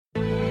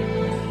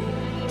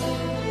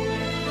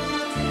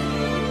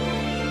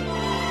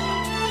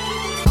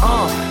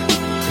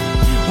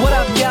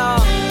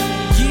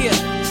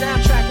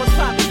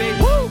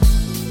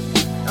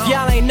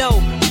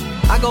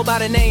go by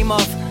the name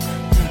of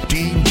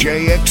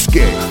DJ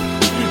Escape.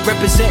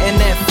 Representing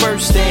that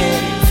first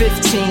and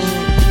 15.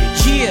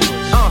 Yeah,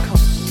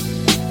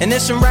 and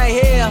this one right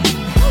here,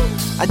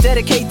 I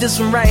dedicate this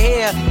one right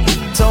here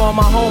to all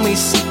my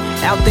homies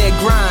out there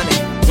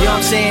grinding. You know what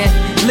I'm saying?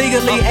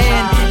 Legally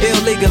and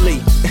illegally.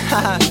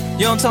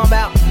 You know what I'm talking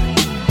about?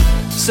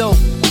 So,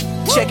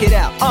 check it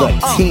out. The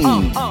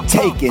team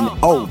taking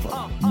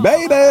over,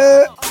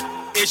 baby.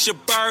 It's your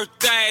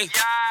birthday,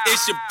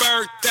 it's your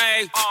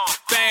birthday.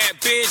 Bad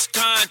bitch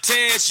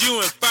contest, you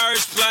in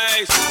first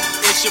place.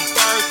 It's your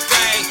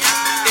birthday,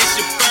 it's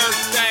your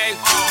birthday.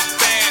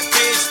 Bad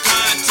bitch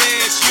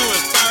contest, you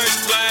in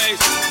first place.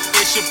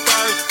 It's your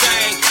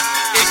birthday,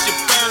 it's your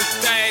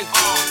birthday.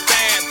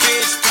 Bad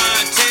bitch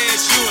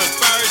contest, you in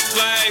first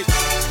place.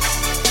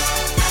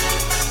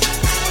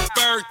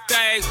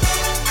 Birthday,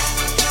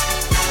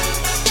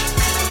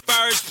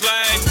 first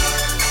place.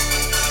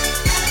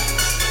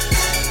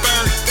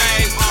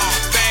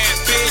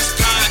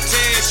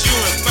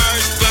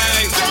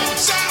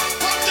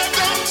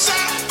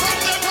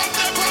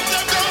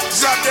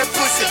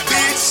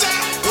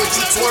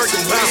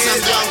 Twerking with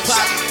some young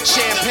pop,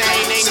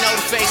 champagne, they know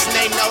the face and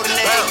they know the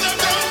name.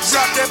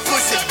 Drop that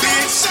pussy,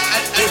 bitch.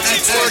 What you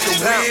twerking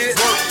with?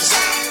 Work,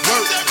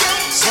 work,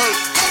 work,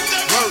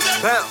 work,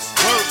 bounce,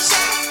 work,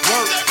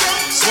 work,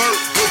 work.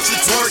 What you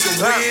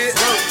twerking with?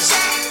 Work,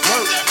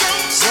 work,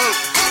 work,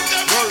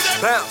 work,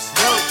 bounce,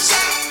 work,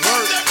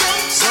 work,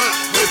 work.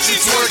 What you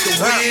twerking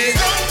with?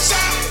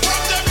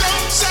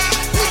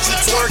 What you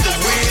twerking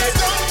with?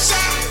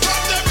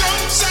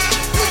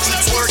 What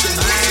you twerking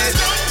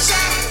with?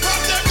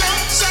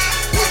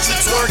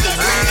 Twerking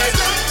with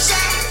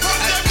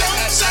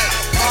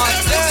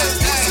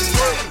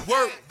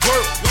work,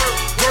 work, work,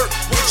 work.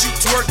 What you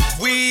twerk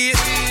with?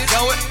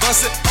 Throw it,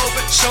 bust it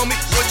open. Show me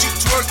what you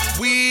twerk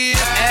with.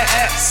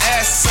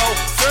 Ass so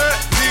good,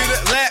 need a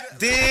lap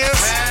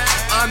dance.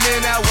 I'm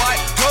in that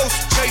white ghost,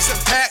 chasing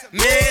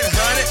Pac-Man.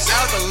 100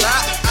 out the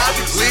lot, I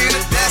be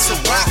leaning, that's a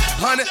rock.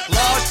 100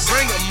 large,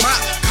 bring a mop.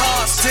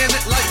 Cars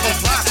tinted like a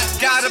rock.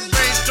 Got a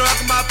brain struck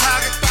in my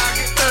pocket.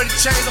 30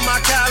 chains on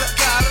my collar.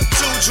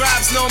 2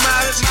 drops, no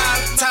mileage.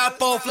 Top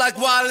off like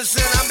Wallace,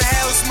 and I'm the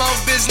hell smoke,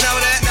 bitch, know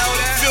that.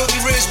 Filthy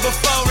rich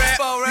before rap.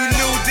 You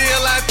new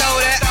deal, I throw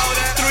that.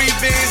 3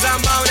 beans, I'm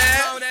on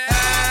that.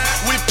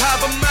 We pop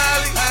a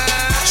molly,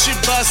 she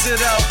bust it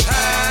up.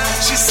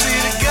 She see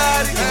the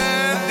Gotti,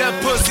 that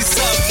pussy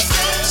suck.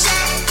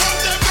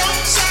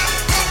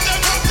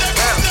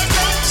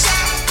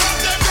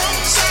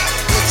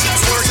 What you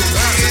twerking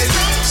with?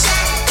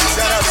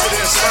 Shout out to the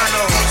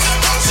Inferno,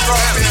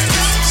 Strawberry.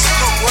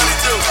 Look what it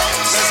do.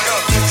 Let's go.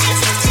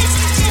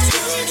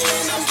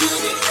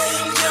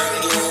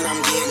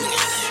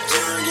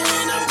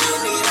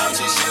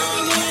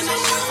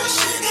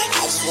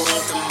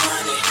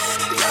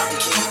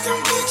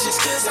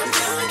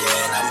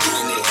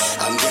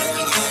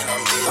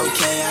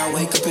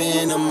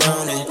 In the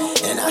morning,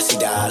 and I see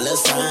dollar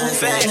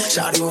signs.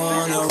 Shawty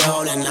wanna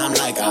roll, and I'm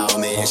like, oh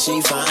man, she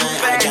fine.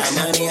 I got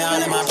money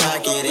all in my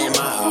pocket, and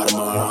my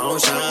Audemars on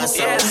shine.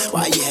 So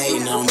why you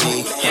hating on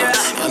me?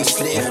 I'm just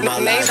living my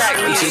life.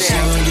 I'm just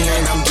young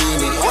and I'm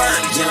getting it.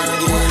 Young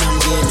and I'm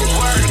getting it.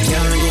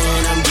 Young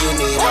and I'm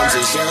getting it. I'm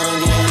just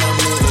young and I'm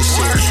living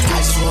shit.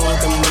 I just want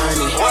the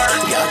money.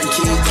 Y'all can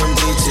keep them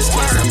bitches,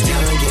 'cause I'm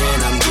young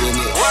and I'm getting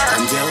it.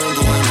 I'm young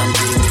and I'm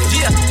getting it.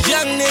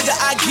 Young nigga,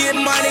 I get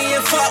money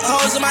and fuck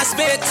hoes in my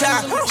spare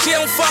time. She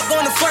don't fuck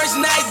on the first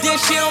night, then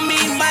she don't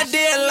meet my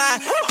deadline.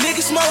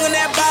 Nigga smoking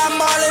that Bob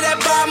Marley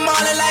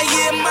like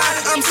yeah mine.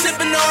 I'm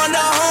sipping on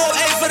the whole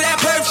A for that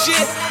perp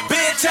shit.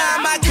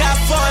 Bedtime, I got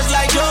funds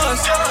like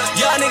yours.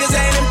 Y'all niggas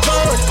ain't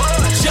important.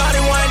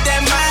 Shawty wanted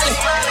that Miley,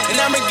 and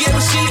I'ma get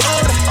what she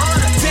order.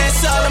 10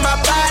 all in my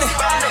body,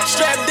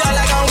 strapped up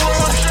like I'm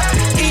water.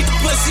 Eat the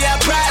pussy, I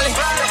probably,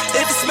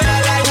 if it smell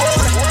like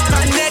water.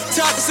 My neck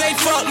talkin' say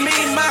fuck me,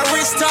 my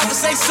wrist talkin'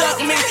 say suck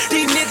me.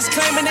 These niggas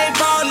claiming they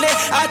ballin',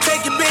 I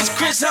take your bitch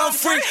Chris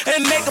Humphrey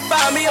and make her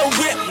buy me a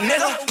whip,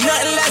 nigga.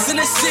 Nothing less than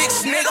a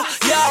 6, nigga.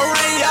 Y'all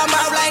ring y'all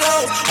mouth like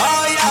hoes,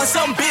 all y'all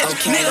some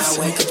bitch niggas.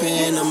 I wake up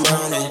in the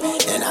morning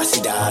and I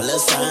see dollar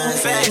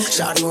signs.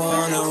 Shawty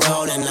wanna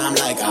roll and I'm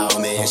like, oh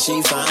man,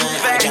 she fine.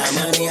 I got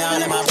money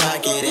all in my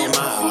pocket and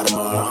my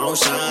Audemars on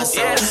shine.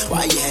 So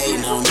why you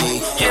hating on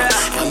me?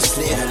 I'm just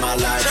living my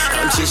life.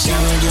 I'm just young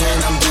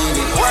and I'm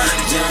getting it.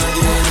 Young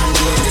and I'm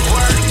getting it.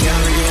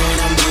 Young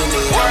and I'm getting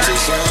it. I'm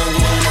just young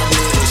and I'm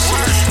living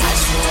shit. I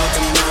just want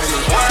the money.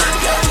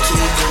 Y'all can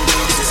keep them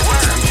bitches,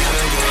 'cause I'm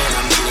young and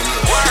I'm getting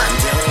it. I'm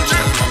young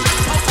and I'm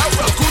getting it. I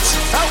rock Gucci,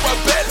 I rock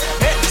Bentley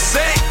at the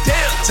same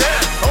damn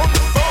time. On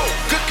the phone,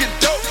 cooking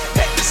dope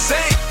at the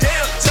same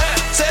damn time.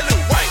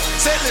 Telling white,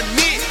 telling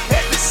me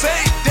at the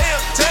same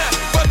damn time.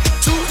 Fucking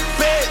 2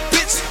 bad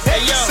bitches at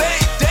the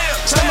same damn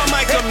time. Turn my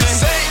mic up, man.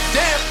 Same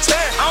damn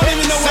time. I don't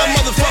even know why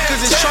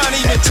motherfuckers is trying to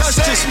even touch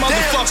this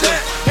motherfucker.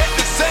 At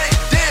the same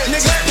damn time.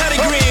 Niggas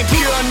pedigree ain't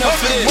pure enough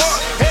for this.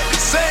 At the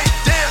same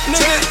damn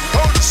time.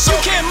 You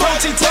can't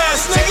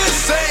multitask, niggas.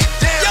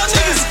 Y'all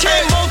niggas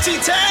can't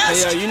multitask.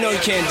 Hey, yo, you know you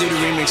can't do the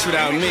remix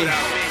without me.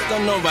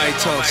 Don't nobody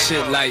talk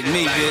shit like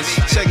me, bitch.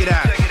 Check it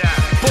out.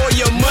 Boy,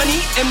 your money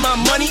and my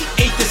money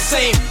ain't the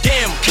same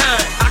damn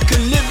kind. I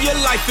could live your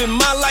life and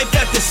my life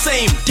at the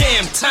same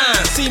damn time.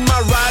 See my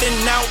riding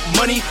out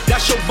money, that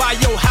should buy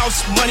your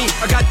house money.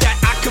 I got that,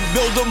 I could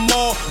build a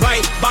mall,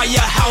 right? Buy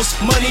your house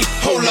money.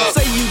 Hold up.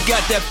 Say you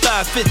got that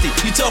 550.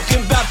 You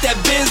talking about that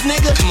Benz,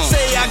 nigga? Come on.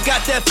 Say I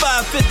got that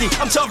 550.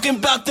 I'm talking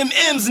about them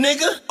M's,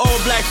 nigga. All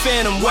black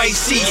Phantom, white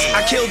seats.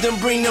 I killed them,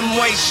 bring them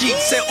white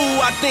sheets. Said,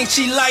 ooh, I think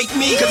she like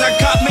me, cause I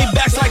got me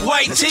backs like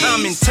white tees.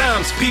 Time and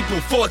times,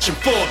 people, fortune,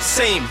 Forbes,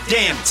 same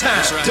damn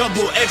time. Right.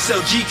 Double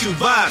XL GQ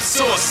vibes,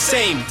 source,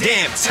 same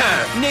damn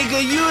time.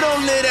 Nigga, you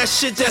don't live that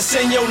shit that's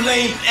in your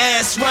lame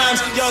ass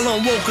rhymes. Y'all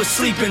don't woke a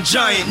sleeping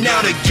giant,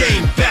 now the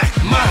game back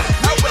mine.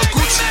 Don't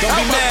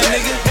be mad,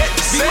 nigga.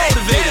 Be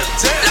motivated.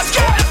 Let's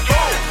go.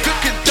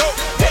 Cooking dope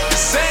at the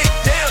same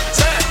damn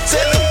time.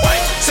 Telling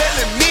white,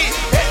 telling me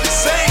at the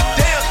same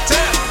damn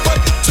time.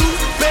 Fucking two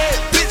bad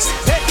bitches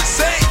at the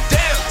same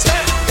damn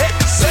time. At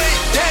the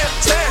same damn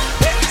time.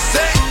 At the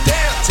same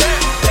damn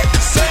time. At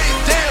the same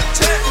damn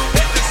time.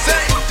 At the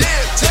same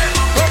damn time.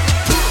 Fucking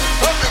two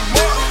and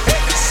more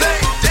at the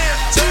same damn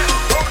time.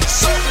 Fucking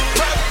certain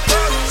private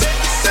brothers at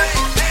the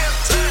same damn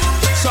time.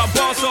 So I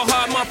ball so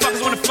hard,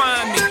 motherfuckers wanna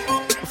find me.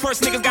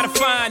 First niggas gotta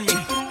find me.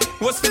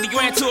 What's 50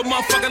 grand to a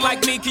motherfucker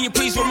like me? Can you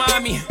please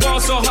remind me? Ball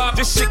so hard,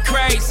 this shit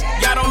crazy.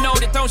 Y'all don't know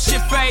that don't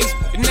shit phase.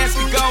 And as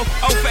we go,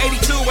 0 for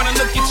 82 when I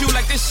look at you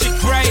like this shit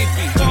gravy.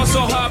 Ball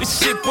so hard, this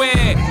shit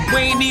weird.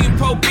 We ain't even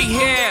pro be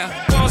here.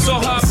 Ball so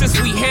hard since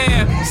we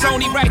here. It's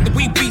only right that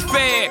we be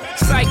fair.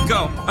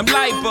 Psycho, I'm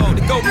liable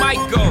to go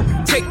Michael.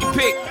 Take your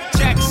pick.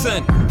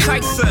 Jackson,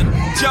 Tyson,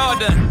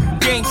 Jordan.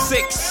 Game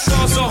 6,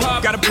 ball so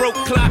hard, got a broke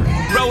clock.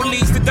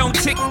 Rollies that don't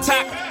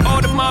tick-tock. All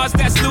the Mars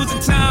that's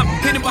losing time,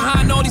 hidden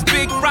behind all these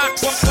big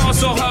rocks. Ball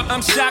so hard,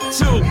 I'm shocked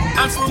too.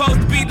 I'm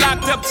supposed to be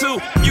locked up too.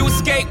 You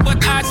escape,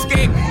 but I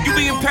escape. You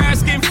be in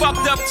Paris getting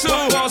fucked up too.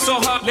 Ball so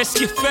hard, let's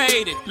get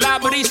faded.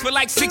 Liberties for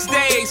like 6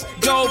 days.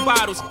 Gold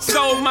bottles,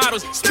 soul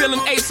models,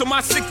 spilling ace on my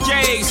sick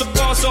days. So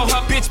ball so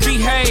hard, bitch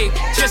behave.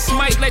 Just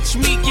might let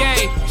you meet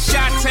yay.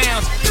 Shot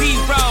towns,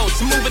 B-Roads,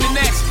 moving the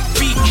next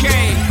BK.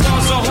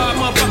 Ball so hard,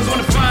 motherfuckers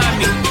wanna find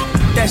me.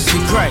 That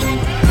shit great.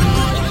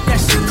 That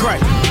shit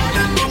great.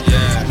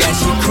 Yeah. That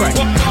shit great.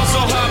 Ball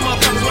so hard,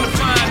 motherfuckers wanna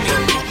find me.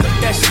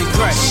 That shit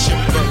great.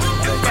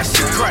 That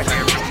shit great.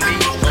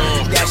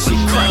 That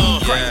shit great.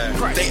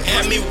 They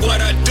ask me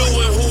what I do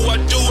and who I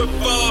do it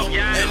for,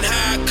 and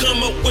how I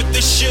come up with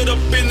this shit up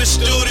in the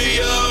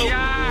studio.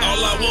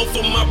 All I want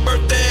for my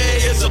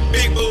birthday is a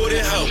big booty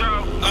hoe.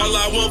 All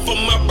I want for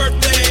my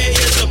birthday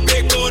is a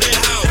big booty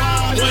hoe.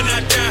 When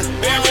I die,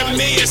 bury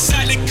me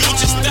inside the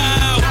Gucci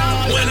style.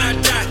 When I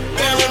die,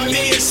 bury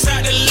me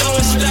inside the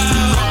Louis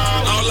style.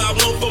 All I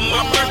want for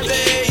my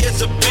birthday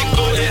is a big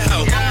booty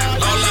hoe.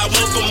 All I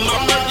want for my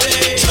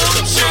birthday is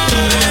a big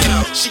booty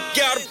hoe. She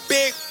got a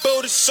big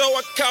booty, so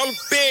I call her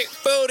big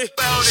booty.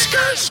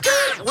 Skirt,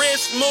 skirt,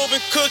 wrist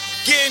moving, cook,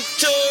 getting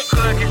to it.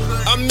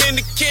 I'm in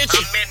the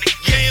kitchen,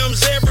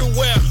 yams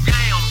everywhere.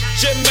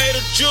 Just made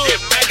a jewel,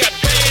 I got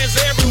bands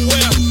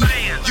everywhere.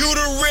 You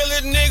the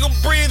realest nigga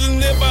breathing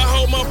if I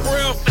hold my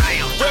breath.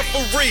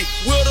 Referee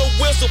with a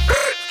whistle,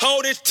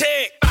 hold his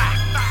tag.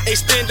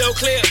 Extendo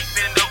clip,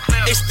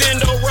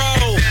 extendo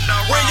roll.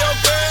 When your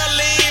girl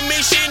leave me,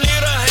 she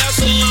need a hair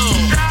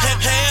salon.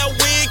 Hair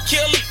wig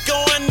killer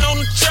going on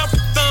the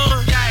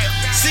chopper-thon.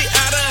 See,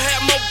 I done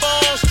had more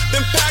bombs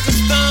than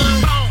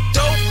Pakistan.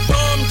 Dope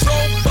bomb,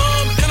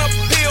 and a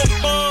pill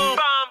bomb.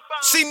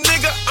 See,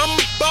 nigga, I'm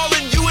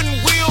ballin', you in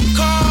real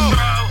car.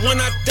 When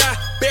I die,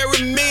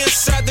 bury me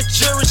inside the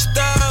jury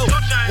style.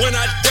 When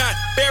I die,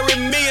 bury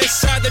me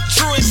inside the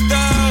truest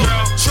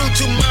style. True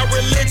to my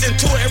religion,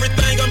 to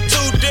everything, I'm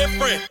too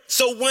different.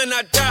 So when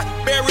I die,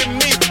 bury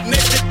me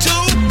next to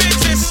two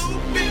bitches.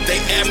 They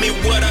ask me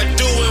what I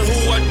do and who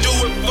I do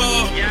it for,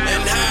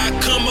 and how I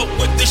come up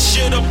with this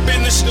shit up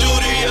in the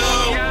studio.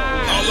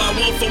 All I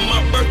want for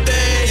my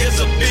birthday is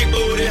a big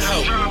booty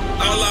hoe.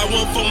 All I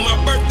want for my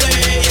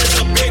birthday is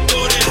a big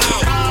booty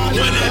hoe.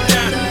 When I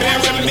die,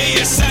 bury me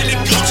inside the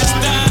Gucci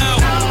style.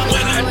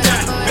 When I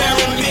die,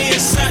 bury me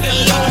inside the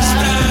Louis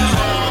style.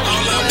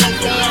 All I want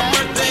for my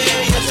birthday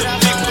is a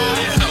big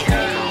booty hoe.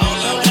 All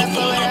I want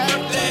for my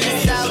birthday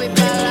is a big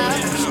booty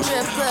hoe.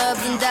 Strip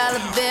clubs and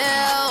dollar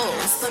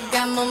bills. Still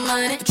got more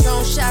money.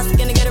 Patron shots,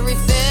 gonna get a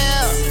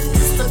refill.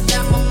 Still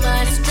got more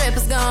money.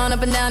 Strippers going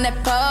up and down that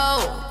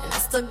pole. And I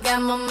still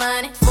got more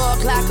money. 4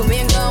 o'clock and we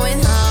ain't going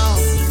home.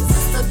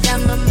 Still got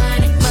more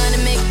money. Money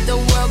make the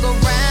world go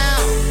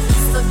round.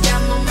 Still got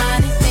more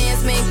money.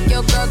 Pants make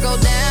your girl go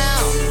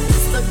down.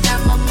 Still got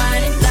more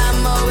money. Lot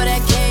more where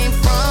that came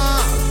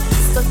from.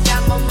 Still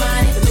got more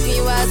money. Look in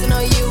your eyes, I know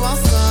you want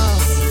some.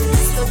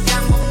 Still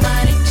got more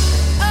money.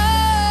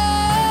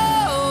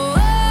 Oh,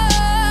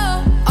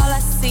 all I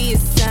see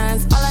is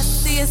signs. All I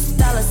see is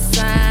dollar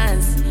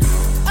signs.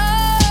 Oh,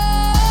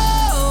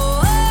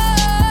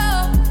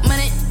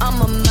 money on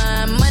my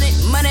mind.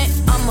 Money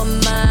on my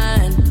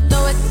mind.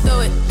 Throw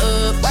it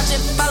up. Watch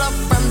it fall off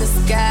from the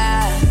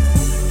sky.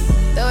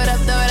 Throw it up.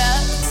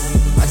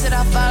 Watch it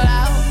all fall out.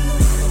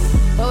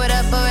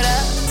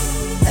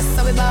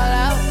 we ball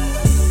out.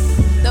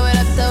 Throw it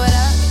up,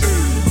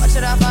 watch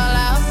it all fall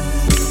out.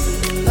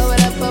 Blow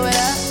it up,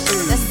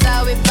 that's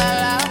how we ball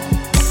out.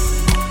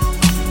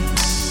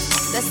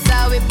 That's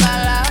how we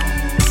ball out.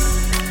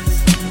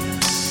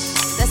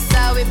 That's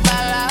how we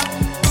ball out.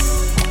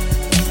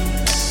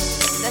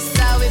 That's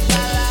how we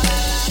ball out.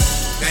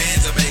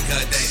 Bands will make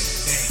her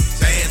dance.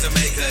 Bands will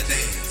make her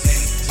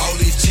dance. All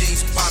these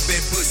chicks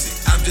poppin' pussy,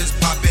 I'm just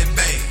poppin'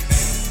 bang.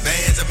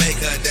 Bands will make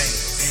her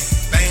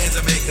dance. Bands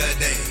will make her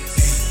dance.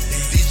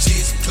 These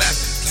chicks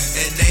clappin'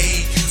 and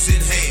they ain't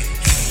using hands.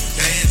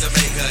 Bands will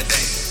make her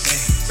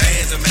dance.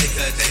 Bands will make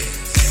her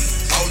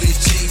dance. All these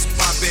chicks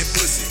poppin'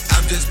 pussy,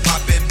 I'm just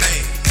poppin'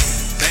 bang.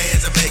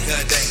 Bands will make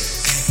her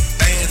dance.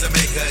 Bands will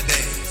make her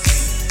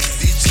dance.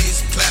 These chicks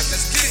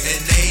clappin'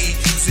 and they ain't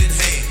using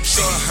hands.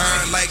 Short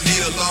hair like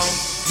Neil Long.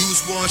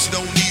 Use one, she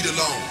don't need a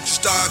loan. She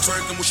start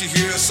twerking when she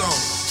hear a song.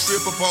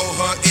 Strip up all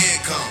her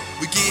income.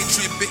 We get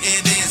trippin'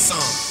 and then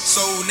some.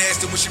 So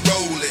nasty when she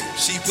rollin'.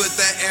 She put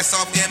that ass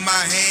off in my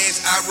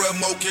hands, I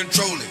remote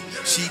control it.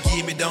 She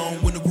give me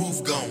down when the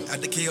roof gone.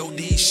 At the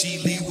KOD,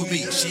 she leave with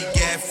me. She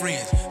got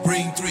friends,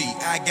 bring 3.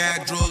 I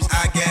got drugs,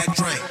 I got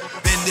drink.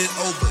 Bend it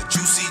over,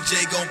 Juicy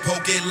J gon'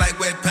 poke it like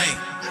wet paint.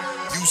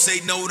 You say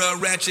no to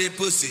ratchet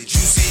pussy,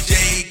 Juicy J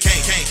can't.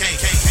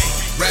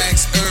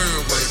 Racks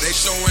everywhere, they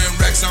showing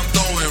racks, I'm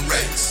throwing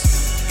racks.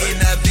 In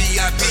the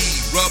VIP,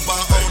 rubber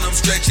on, I'm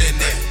stretching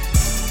that.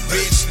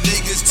 Rich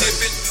niggas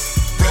tipping,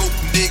 broke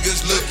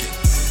niggas looking.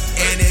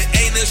 And it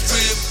ain't a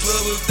strip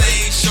club if they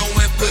ain't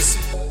showing pussy.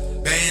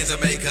 Bands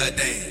will make her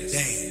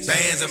dance.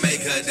 Bands will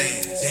make her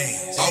dance.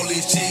 All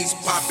these chicks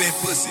poppin'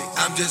 pussy,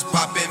 I'm just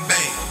poppin'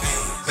 bang.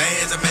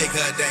 Bands will make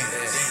her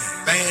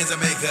dance. Bands will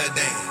make her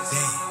dance.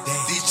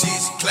 These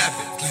chicks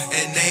clappin'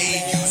 and they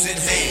ain't using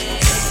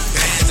hands.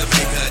 Bands will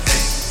make her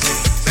dance.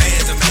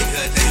 Bands will make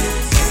her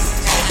dance.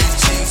 All these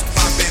chicks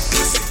poppin'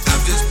 pussy,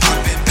 I'm just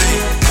poppin'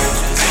 bang.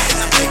 Bands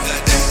will make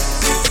her dance.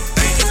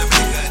 Bands will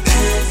make her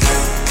dance.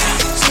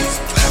 These chicks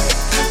clappin'.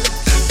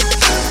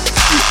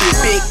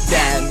 Big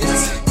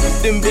diamonds,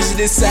 them bitches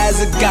the size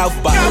of golf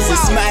balls.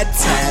 It's my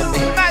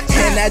timing,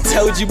 and I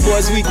told you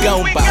boys we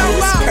gon' ball.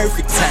 It's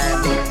perfect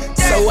timing.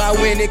 So I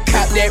went and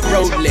copped that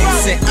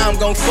Rolex, and I'm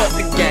gon' fuck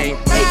the game,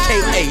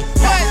 AKA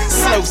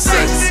slow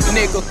sex,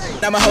 nigga.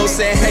 Now my hoe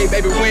saying, hey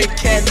baby, when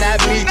can I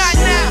meet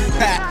you?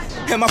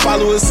 And my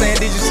followers saying,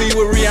 did you see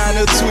what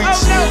Rihanna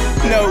tweets?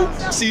 No,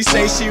 she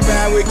say she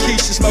ride with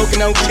Keisha,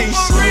 smoking on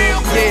Keisha.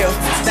 Yeah,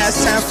 now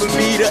it's time for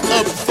me to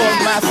up for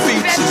my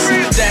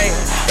features. Dang,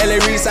 LA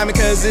Reid saw me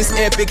cause it's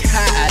epic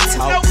how I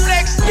talk.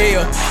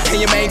 Yeah,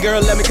 and your main girl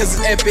love me cause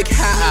it's epic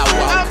how I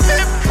walk.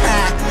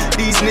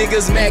 These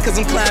niggas mad cause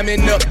I'm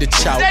climbing up the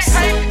chalks.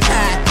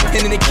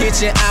 And in the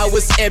kitchen I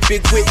was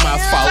epic with my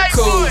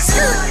focus.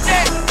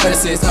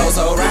 36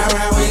 so round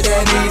with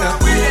that Nina.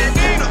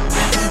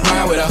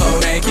 Ride with a hoe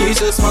named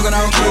Keisha, smoking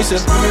on Keisha.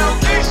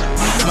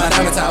 My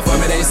diamond top for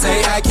me, they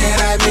say I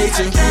cannot meet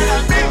you.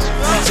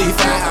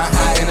 G5, I'm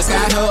high in the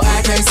sky, ho,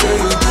 I can't see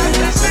you.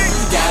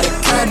 Got a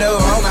condo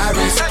on my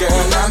wrist, girl,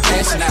 I'm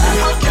cashing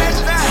out.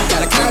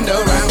 Got a condo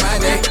around my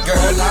neck, girl,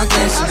 I'm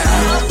cashing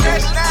out.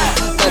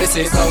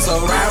 36 so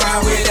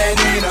round with that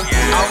Nina.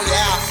 Oh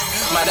yeah,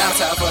 my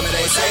diamond top for me,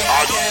 they say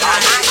I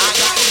cannot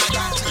meet you.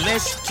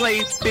 Let's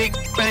play big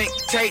bank,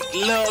 take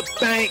love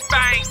bank.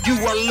 You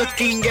are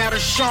looking at a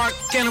shark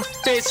in a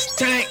fish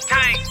tank.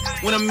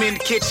 When I'm in the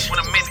kitchen,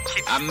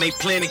 I make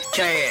plenty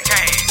cash.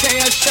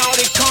 Tell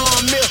shawty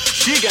come here,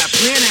 she got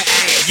plenty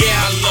ass. Yeah,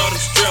 I love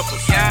them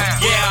strippers. Yeah,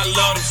 I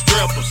love them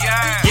strippers.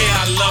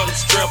 Yeah, I love them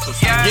strippers.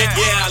 Yeah,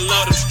 I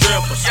love them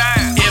strippers.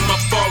 In my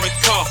foreign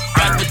car,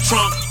 got the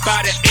trunk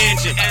by the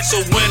engine. So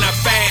when I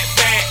back,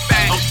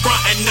 I'm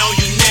frontin' on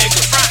you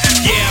niggas.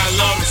 Yeah, I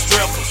love them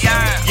strippers. Yeah,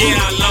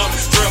 I love them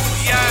strippers.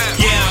 Yeah,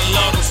 I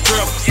love them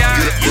strippers. Yeah,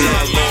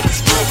 I love them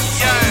strippers.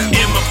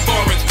 In my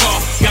foreign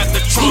car, got the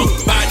trunk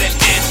by the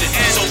engine.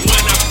 So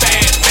when I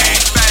back,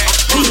 I'm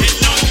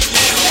frontin' on you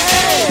niggas.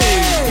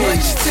 Hey,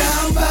 what you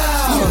talking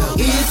about?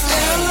 It's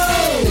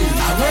L.O.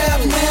 I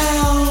rap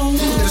now.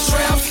 The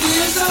strap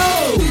is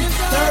old.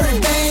 30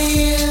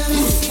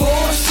 bands, 4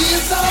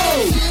 shits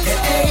old.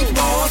 And 8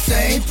 balls,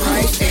 same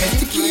price as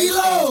the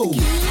kilo.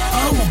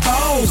 I'm a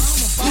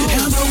boss.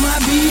 Handle my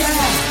B.I.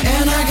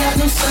 And I got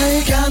them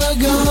same kind of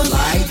guns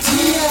like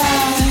T.I.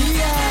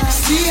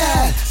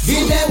 C.I.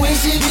 Get that way,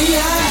 shit B.I.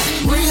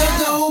 Real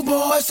dope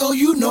boy, so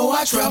you know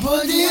I trap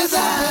a this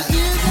eye.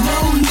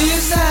 No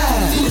this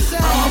side,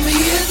 I'm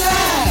his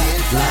side.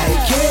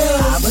 Like hell,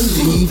 I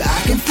believe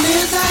I can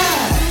fliz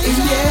eye. And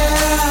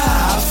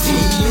yeah, I'll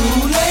see you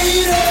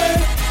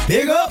later.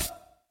 Big up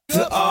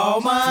to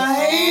all my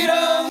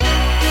haters.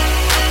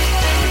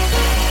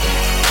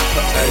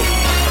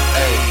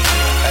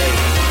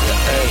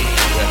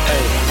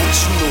 What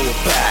you know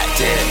about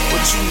that?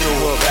 What you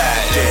know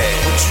about that?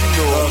 What you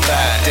know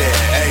about that?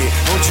 Hey,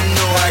 what you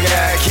know I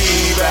got a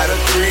key by the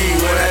 3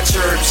 when I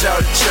church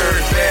out the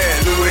church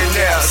band. Louis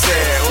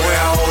Nelson, when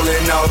I'm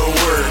holding all the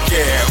work,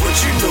 yeah. What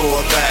you know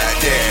about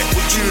that?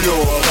 What you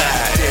know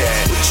about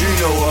that? What you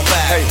know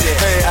about that?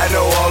 Hey, I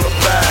know all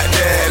about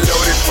that.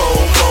 Loaded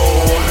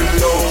 4-4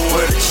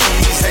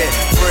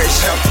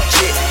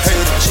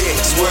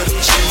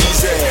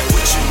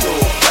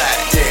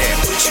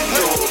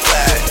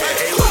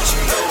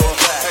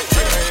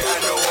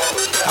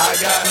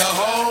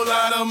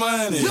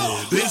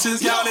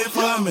 bitches count it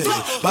for me.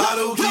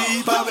 Bottle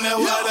keep popping that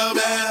water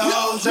bad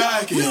whole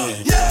jacket.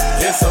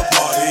 It's a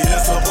party,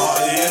 it's a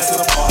party, it's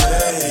a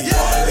party.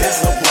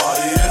 It's a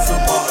party, it's a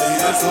party,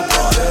 it's a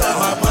party.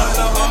 My bun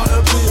up on the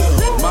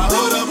pill, my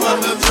hood up on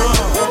the drum.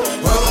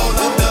 Roll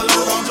up the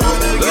loop, I'm trying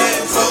to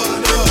get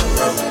sold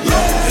up.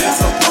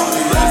 It's a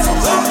party, it's a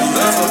party,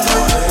 it's a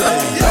party.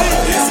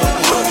 It's a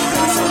party,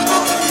 it's a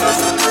party, it's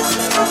a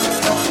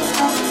party.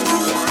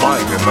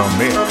 Live in the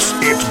mix,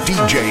 it's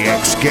DJ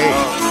XK.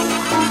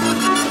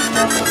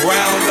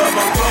 Round of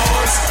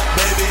applause,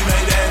 baby,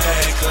 make that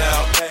leg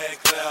clap.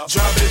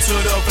 Drop it to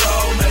the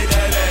floor, make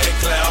that leg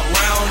clap.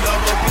 Round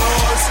of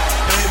applause,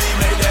 baby,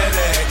 make that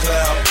leg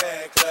clap.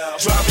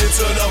 Drop it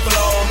to the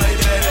floor, make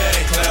that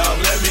leg clap.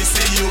 Let me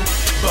see you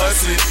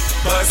bust it,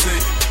 bust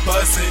it,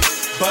 bust it,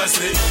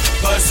 bust it,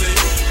 bust it,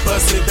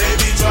 bust it,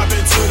 baby, drop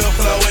it to the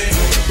floor and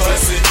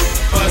bust it,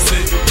 bust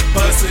it,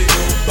 bust it,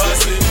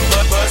 bust it,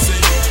 bust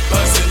it,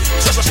 bust it.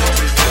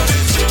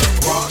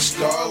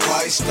 Rockstar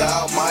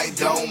lifestyle, might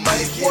don't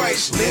make it.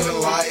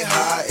 Living life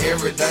high,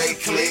 everyday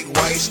click,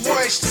 waste.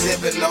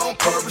 Sipping on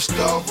purple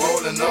stuff,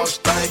 rolling up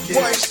stanky.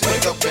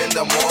 Wake up in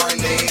the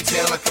morning,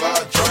 10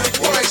 o'clock, drink.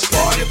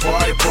 Party,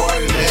 party,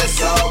 party,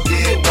 let's all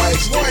get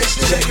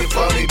wasted. Check it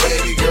for me,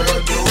 baby girl,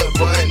 do it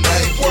butt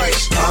naked.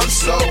 I'm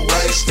so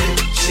wasted,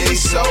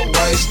 she's so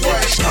wasted.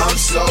 I'm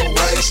so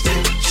wasted,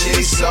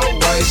 she's so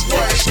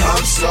wasted.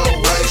 I'm so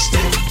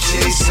wasted,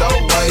 she's so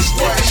wasted.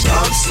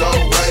 I'm so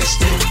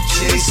wasted,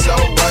 she's so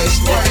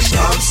wasted.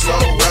 I'm so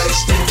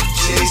wasted,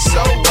 she's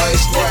so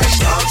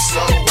wasted. I'm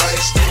so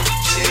wasted,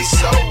 she's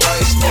so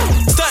wasted.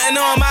 Stunting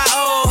on my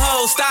old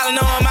hoes, styling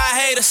on my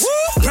haters.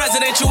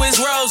 Presidential is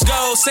rose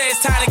gold, say it's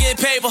time to get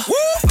paper.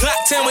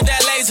 Glock 10 with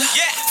that laser.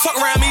 Fuck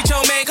around, meet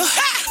your maker.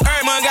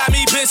 Everyone got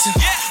me pissing.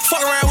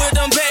 Fuck around with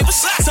them papers.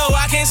 So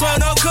I can't smoke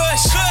no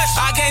kush.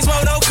 I can't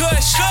smoke no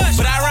kush.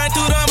 But I run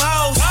through them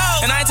hoes.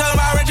 And I ain't talking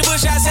about Reggie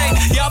Bush. I say,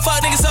 y'all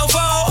fuck niggas so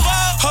full.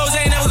 Hoes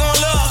ain't never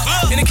gonna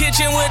look. In the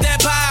kitchen with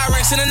that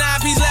Pyrex and the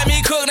 9-piece, let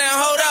me cook. Now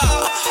hold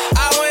up.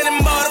 I went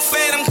and bought a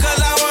Phantom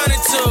cause I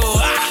wanted to.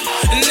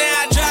 And now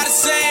I try to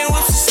say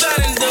what the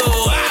son do.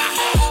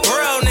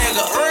 Real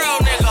nigga,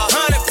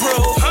 100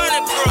 proof.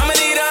 I'ma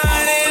need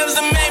 100 M's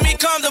to make me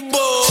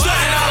comfortable.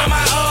 Stunting all of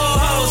my old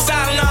hoes,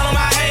 styling all of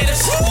my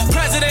haters.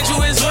 Presidential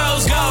is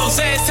rose gold,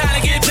 say it's time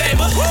to get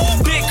paper.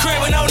 Big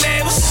crib with no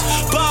neighbors,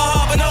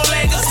 ball hard but no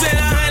Lakers. Spend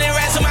 100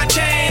 racks on my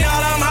chain,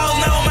 all them hoes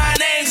know my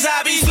name 'cause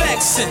I be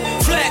flexing,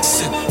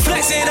 flexing,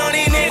 flexing on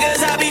these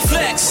niggas. I be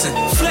flexing,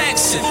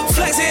 flexing,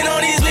 flexing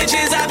on these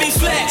bitches. I be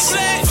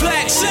flexing,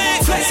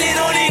 flexing, flexing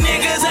on these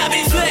niggas. I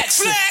be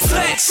flexing,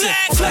 flexing,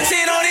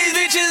 flexing on these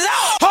bitches.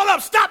 Hold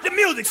up, stop the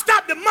music,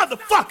 stop the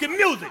motherfucking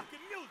music.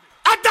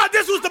 I thought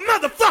this was the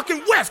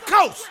motherfucking West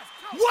Coast.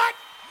 What?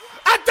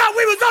 I thought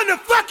we was on the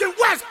fucking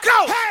West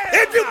Coast.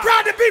 If you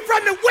proud to be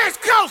from the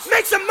West Coast,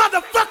 make some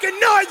motherfucking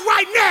noise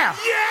right now.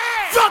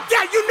 Yeah. Fuck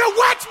that, you know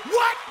what?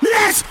 What?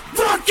 Let's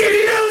fucking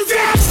lose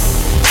it.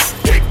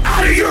 Get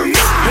out of your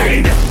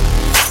mind.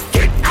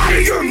 Get out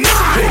of your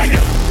mind.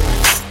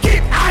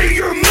 Get out of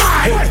your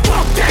mind.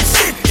 Fuck that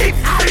shit. Get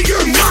out of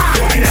your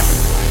mind.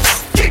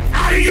 Get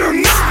out of your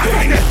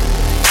mind.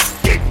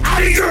 Get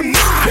out of your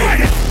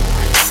mind.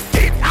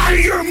 Get out of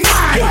your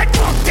mind.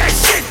 Fuck that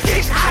shit.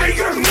 Get out of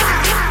your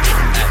mind.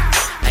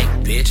 Hey,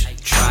 bitch,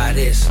 try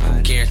this.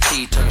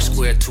 Guaranteed turn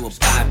square to a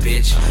buy,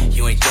 bitch.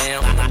 You ain't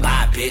down,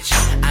 bye, bitch.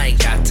 I ain't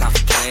got time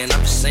for playing.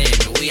 I'm just saying,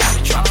 man, we out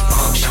here trying to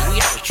function. We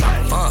out here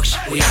trying to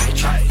function. We out here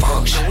trying to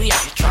function. We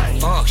out here trying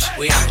to function.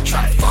 We out here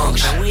trying to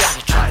function. We out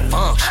here trying to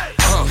function.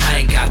 I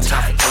ain't got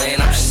time for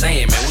playing. I'm just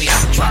saying, man, we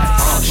out here trying to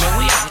function.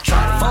 We out here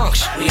trying to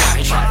function. We out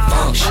here trying to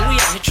function. We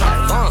out here trying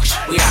to function.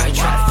 We out here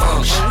trying to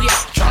function. We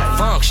out here trying to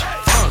function.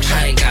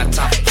 I ain't got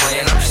time for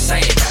playing. I'm just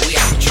saying, man, we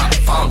out here trying to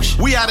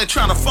function. We out here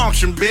trying to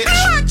function, bitch.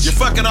 You're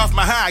fucking off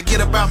my high,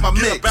 get about my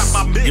mix.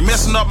 You're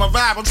messing up my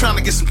vibe, I'm trying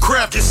to get some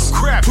crap.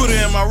 Put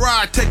it in my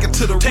ride, take it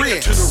to the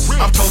rim.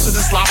 I'm toasted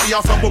and sloppy,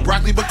 off of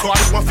broccoli,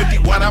 Bacardi,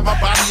 151 out my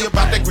body,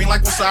 about that green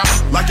like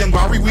wasabi. Like in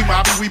Bari, we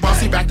mobby, we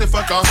bossy, back the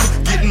fuck off.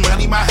 Getting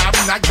money, my hobby,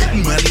 not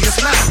getting money,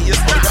 it's not. The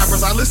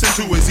rappers I listen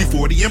to is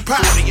E40 and Pop.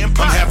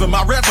 I'm having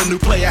my revenue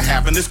player,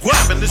 having this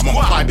guap. I'm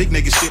on fly big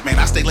nigga shit, man.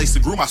 I stay laced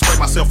and groom, I spray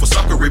myself with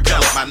sucker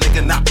repellent. My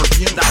nigga, not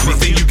perfume.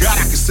 Anything you got,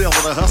 I can sell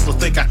with a hustler,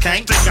 think I can't.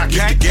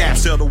 Get the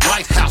gas, sell the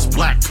White House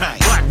black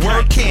paint.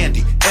 Word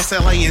candy,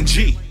 SLANG.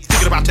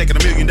 Thinking about taking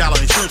 $1 million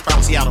insurance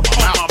policy out of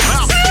my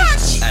mouth.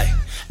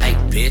 Hey,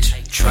 bitch,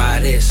 try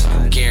this.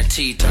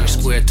 Guaranteed turn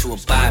square to a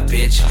buy,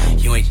 bitch.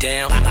 You ain't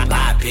down,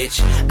 bye,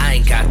 bitch. I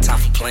ain't got time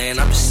for playing.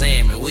 I'm just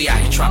saying, man, we out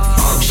here trying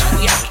to function.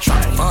 We out here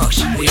trying to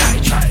function. We out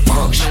here trying to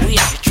function. We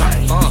out here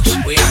trying to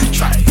function. We out here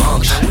trying to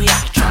function. We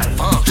out here trying to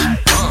function.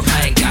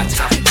 I ain't got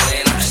time for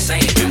playing. I'm just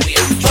saying, man, we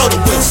out here trying to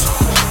function.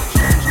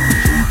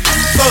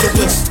 Blow the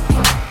whistle.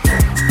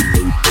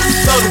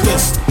 Blow the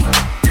whistle.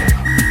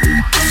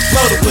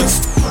 Blow the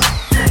whistle.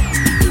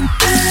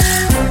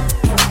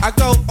 I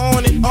go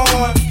on and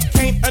on.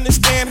 Can't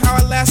understand how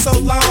I last so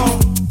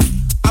long.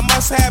 I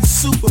must have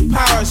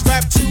superpowers.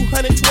 Rap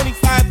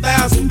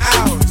 225,000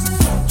 hours.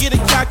 Get a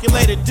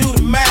calculator. to do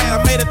the math.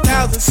 I made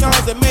 1,000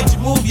 songs that made you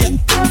move ya.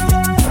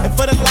 And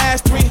for the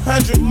last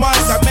 300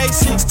 months, I made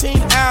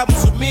 16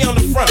 albums with me on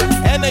the front,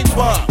 and they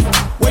bump.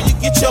 Where you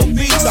get your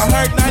beats? I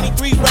heard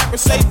 93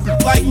 rappers say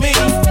like me.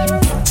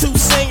 2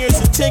 singers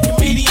and 10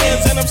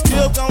 comedians, and I'm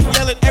still gon'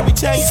 yell it every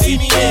time you see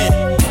me in.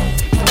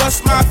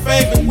 What's my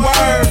favorite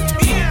word?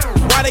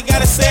 Why they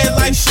gotta say it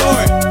like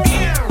short?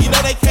 You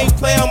know they can't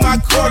play on my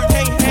court,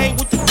 can't hang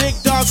with the big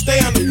dogs,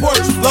 stay on the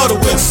porch. Blow the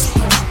whistle.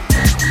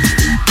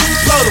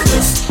 Blow the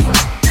whistle.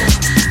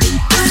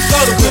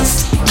 Blow the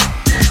whistle.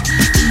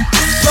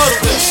 Blow the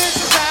whistle. This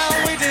is how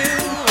we do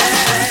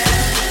it.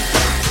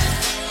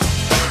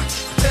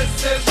 This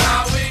is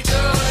how we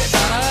do it.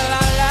 La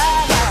la la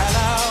la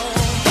la.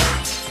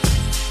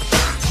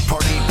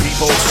 Party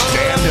people,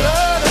 stand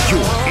up.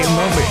 You're in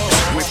the mix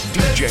with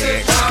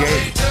DJ XK.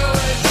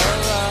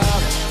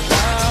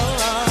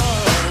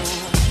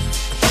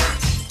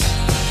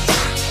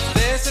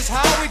 This is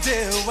how we do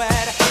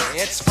it.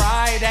 It's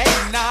Friday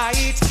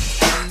night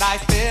and I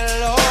feel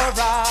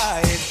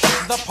alright.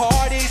 The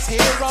party's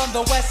here on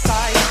the west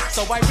side,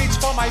 so I reach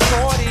for my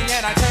 40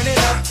 and I turn it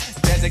up.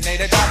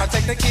 Designated driver,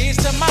 take the keys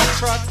to my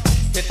truck.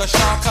 Hit the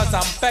shop cause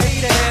I'm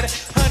faded.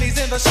 Honey's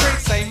in the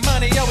streets, say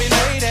money, yo, we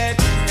made it.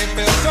 It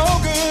feels so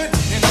good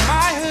in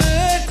my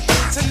hood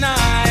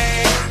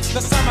tonight.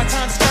 The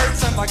summertime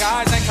skirts and the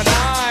guys ain't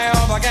canine.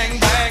 All the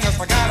gangbangers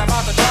forgot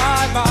about the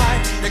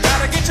drive-by. You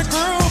gotta get your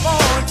groove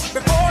on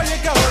before you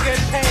go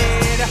get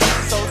paid.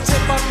 So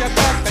tip up your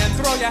cup and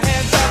throw your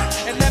hands up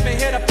and let me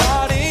hit a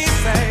party.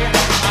 Say,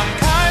 I'm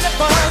kinda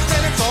buzzed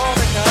and it's all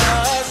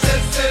because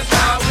this is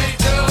how we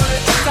do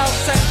it. South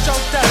Central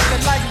does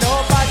it like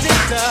nobody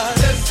does.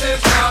 This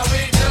is how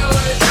we do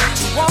it.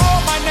 To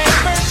all my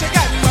neighbors, you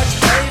got much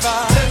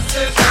flavor.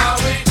 This is how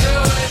we do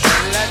it.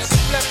 Let's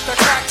flip the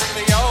crack to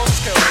the old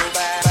school.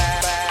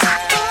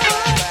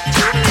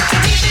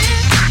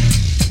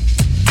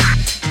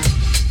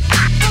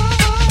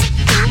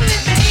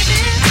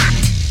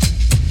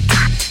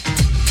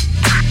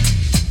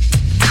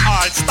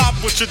 Stop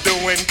what you're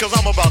doing, cause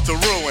I'm about to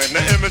ruin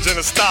the image and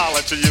the style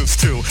that you're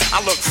used to.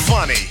 I look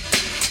funny,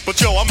 but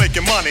yo, I'm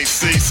making money,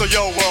 see? So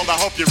yo, world, I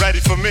hope you're ready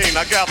for me.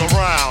 Now gather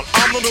round.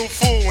 I'm the new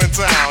fool in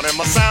town, and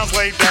my sound's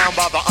laid down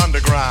by the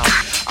underground.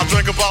 I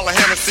drink a bottle of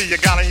Hennessy you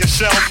got on your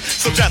shelf,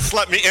 so just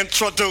let me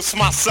introduce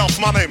myself.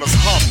 My name is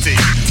Humpty,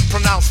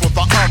 pronounced with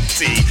the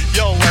umpty.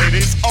 Yo,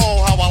 ladies,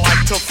 oh, how I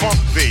like to funk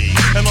thee.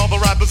 And all the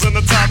rappers in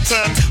the top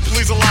 10,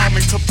 please allow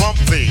me to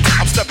bump thee.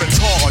 I'm stepping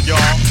tall,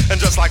 y'all,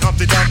 and just like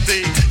Humpty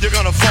Dumpty, you're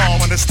gonna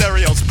fall when the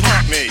stereos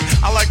pump me.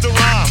 I like to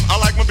rhyme,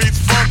 I like my beats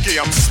funky,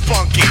 I'm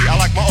spunky, I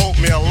like my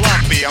oatmeal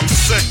lumpy, I'm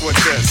sick with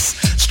this,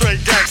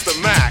 straight gangster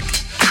Mac.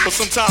 But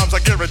sometimes I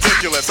get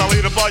ridiculous. I'll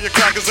eat up all your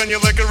crackers and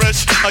your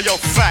licorice. Oh, yo,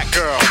 fat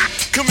girl,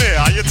 come here,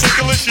 are you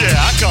ticklish? Yeah,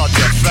 I called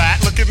you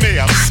fat. Look at me,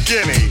 I'm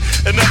skinny.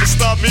 It never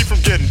stopped me from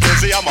getting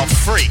busy, I'm a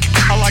freak.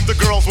 I like the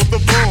girls with the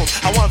boom.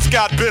 I once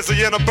got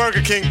busy in a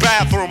Burger King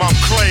bathroom, I'm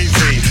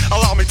crazy.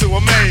 Allow me to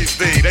amaze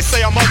thee. They say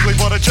I'm ugly,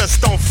 but it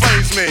just don't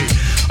faze me.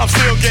 I'm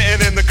still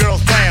getting in the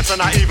girls' pants, and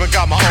I even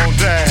got my own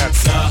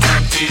dance. The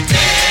Humpty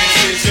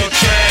Dance is your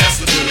chance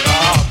to do it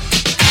all.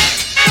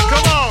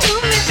 Come on.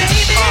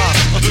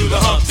 I do the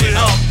Humpty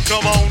Hump.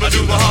 Come on, I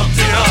do the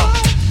Humpty Hump.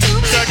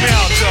 Check me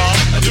out, y'all.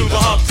 I do the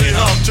Humpty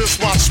Hump.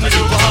 Just watch me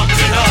do the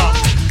Humpty Hump.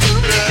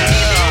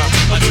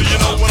 Yeah. Do you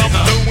know what I'm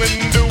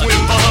doing the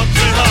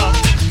Humpty Hump?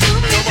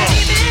 Come on.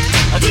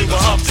 I do the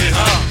Humpty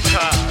Hump.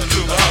 I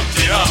do the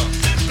Humpty Hump.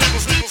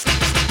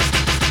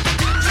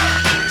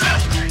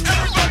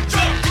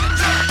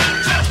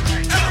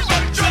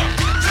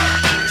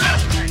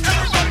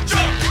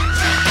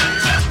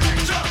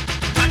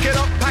 Pack it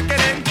up, pack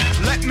it in.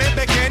 Let me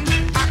begin.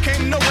 I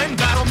came to win.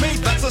 Battle me,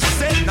 that's a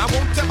sin. I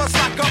won't ever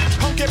slack up.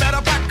 Punk, you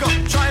better back up.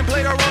 Try and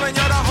play the role and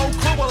you're the whole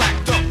crew will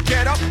act up.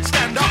 Get up,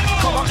 stand up.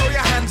 Come on, throw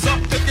your hands up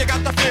if you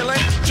got the feeling.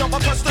 Jump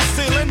up, touch the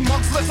ceiling.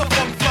 Monks, listen,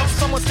 funk fluff.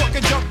 Someone's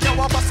talking junk. Yo,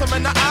 I'll bust them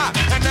in the eye.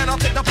 And then I'll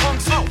take the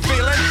punks out.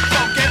 Feeling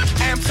funky.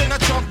 Amps in the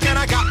trunk. And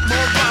I got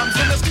more rhymes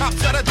than this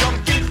cops at a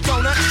junkie.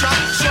 Donut shop.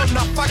 Sure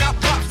enough, I got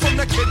props from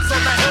the kids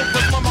on the hill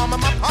with my mom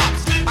and my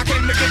pops. I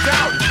came to get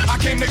down. I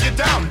came to get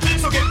down.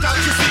 So get out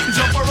your seat and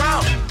jump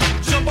around.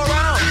 Jump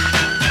around.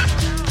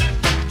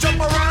 Jump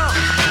around.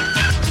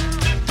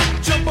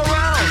 Jump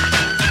around.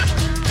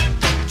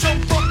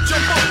 Jump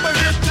up and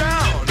get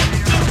down.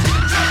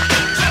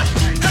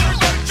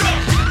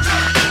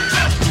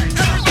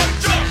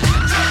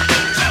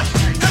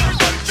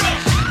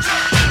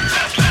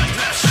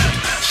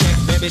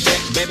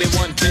 Check, baby,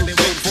 1, 2, 3,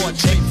 4.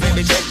 Check,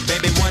 baby, check,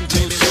 baby, 1,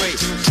 2, 3.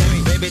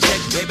 Check, baby,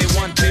 check, baby,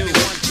 1, 2.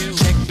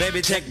 Check,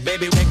 baby, check,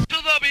 baby, 1. To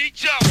the beat,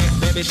 jump.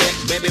 Baby, check,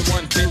 baby,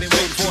 1, 2, 3,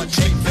 4.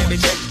 Check, baby,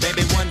 check,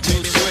 baby, 1,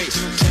 2, 3.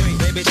 Check,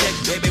 baby, check,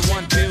 baby,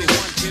 1, 2.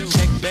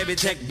 Check, baby,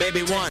 check,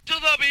 baby, 1. To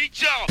the beat,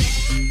 jump.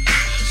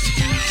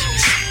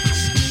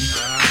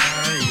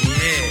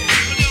 Yeah.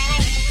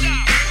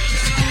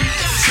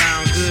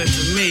 Sound good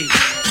to me.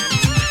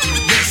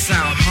 This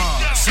sound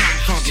hard. Something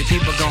funky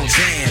people gon'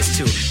 dance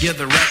to. Give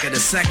the record a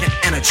second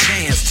and a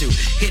chance to.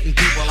 Hitting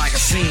people like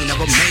a scene of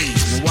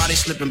amazement. While they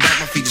slipping back,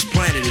 my feet is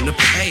planted in the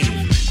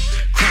pavement.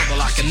 Crumble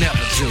I can never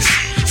do.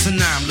 So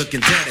now I'm looking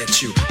dead at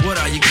you. What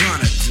are you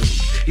gonna do?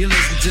 You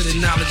listen to the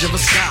knowledge of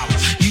a scholar.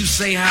 You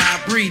say how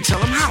I breathe,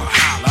 tell them how I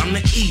holler. I'm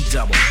the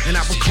E-double, and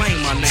I proclaim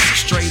my name.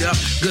 Straight up,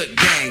 good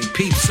gang,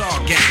 peeps all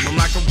game. I'm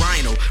like a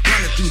rhino,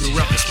 running through the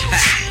roughest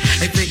pack.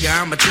 They figure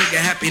I'm a trigger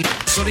happy,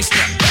 so they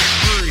step back.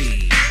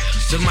 Breathe.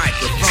 The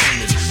microphone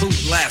is who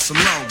lasts the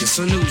longest,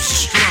 so who's the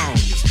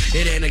strongest.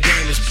 It ain't a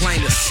game, it's plain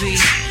to see.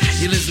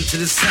 You listen to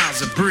the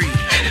sounds of breathe.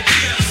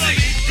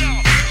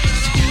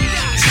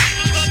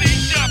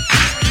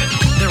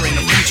 There ain't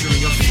no future in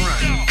your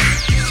front.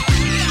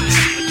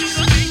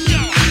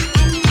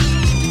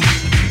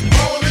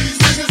 All these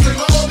niggas and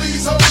all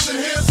these hoes in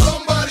here,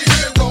 somebody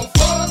here gon'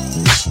 fuck.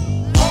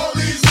 All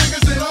these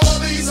niggas and all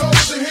these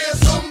hoes in here,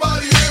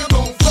 somebody here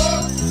gon'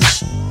 fuck.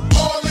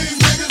 All these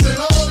niggas and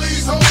all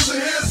these hoes in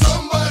here,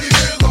 somebody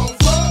here gon'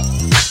 fuck.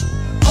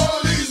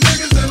 All these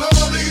niggas and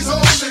all these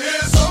hoes in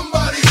here,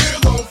 somebody here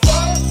gon'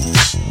 fuck.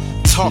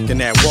 Talking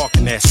that,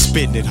 walking that,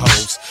 spitting it,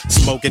 hoes.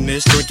 Smoking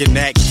this, drinking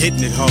that,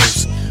 getting it,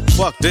 hoes.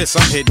 Fuck this,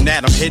 I'm hitting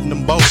that, I'm hitting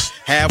them both.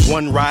 Have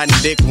one riding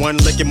dick, one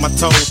licking my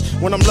toes.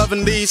 When I'm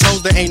loving these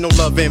hoes, there ain't no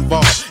love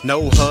involved.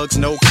 No hugs,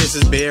 no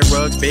kisses, bare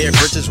rugs, bare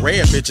britches,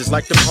 rare bitches.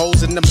 Like the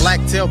hoes in the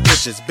black tail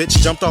bitches.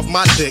 Bitch jumped off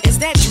my dick. Is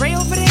that Dre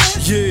over there?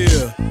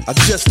 Yeah, I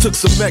just took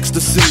some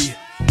ecstasy.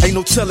 Ain't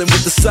no telling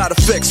what the side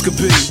effects could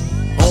be.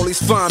 All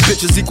these fine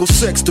bitches equal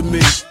sex to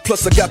me.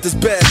 Plus I got this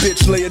bad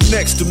bitch laying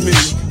next to me.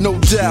 No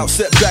doubt,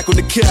 sat back on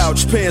the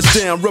couch, pants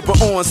down, rubber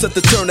on, set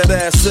to turn that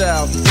ass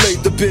out.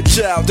 Laid the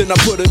bitch out, then I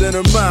put it in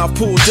her mouth,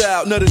 pulled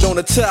out, nutted on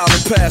a towel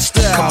and passed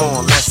out. Come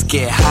on, let's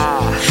get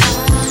high.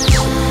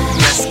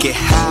 Let's get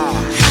high.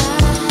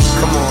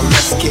 Come on,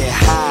 let's get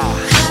high.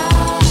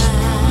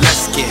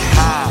 Let's get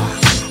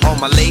high. All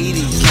my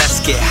ladies,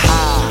 let's get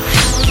high.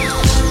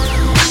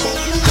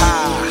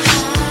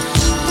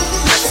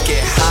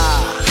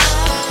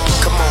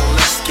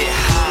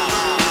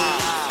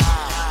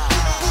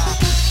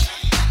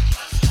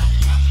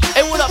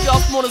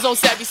 On his own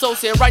Savvy Soul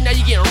saying right now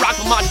you're getting rocked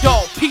with my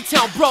dog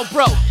P-Town bro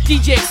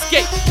DJ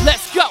Escape.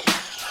 Let's go.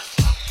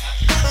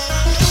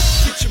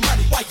 Get your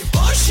money while you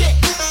bullshit.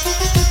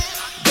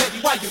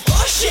 Baby, while you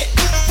bullshit.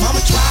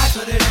 Mama tried,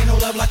 but it ain't no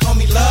love like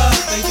homie love,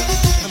 baby.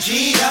 I'm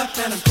G'd up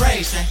and I'm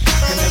crazy.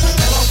 And there's a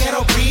mellow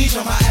ghetto breeze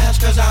on my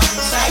ass cause I'm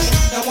sagging.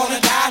 Don't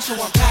wanna die so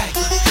I'm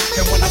packing.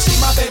 And when I see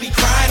my baby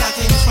crying, I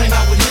can't explain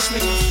how it hits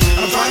me.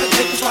 I'm trying to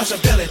take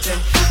responsibility.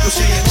 You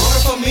see, in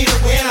order for me to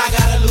win, I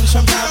gotta lose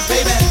sometimes,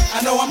 baby. I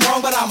know I'm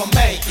wrong, but I'ma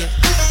make it.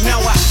 Now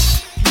I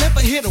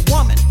never hit a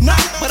woman, nah,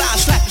 but I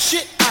slap the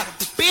shit out of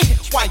the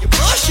bitch while you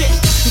bullshit.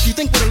 If you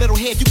think with a little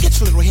head, you get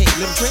a little head,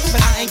 little trick.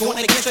 But I ain't going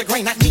against the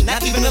grain, not me,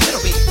 not even a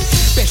little bit.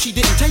 Bet she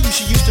didn't tell you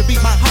she used to be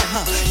my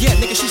huh? Yeah,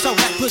 nigga, she so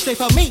that pussy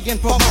for me and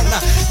Pomona.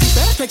 You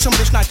better take some of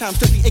this nighttime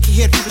stuff, the achy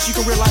head fever, so you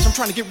can realize I'm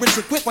trying to get rich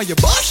real quick while you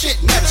bullshit,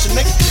 Madison,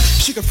 nigga.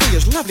 She can free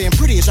as lovely and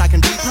pretty as I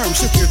can be, perm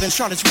silkier than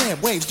Charlotte's Web,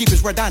 waves deep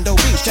as Redondo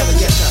Beach. Telling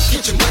yes,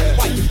 get your money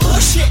while you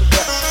bullshit.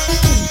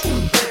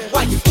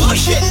 Why you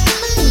bullshit?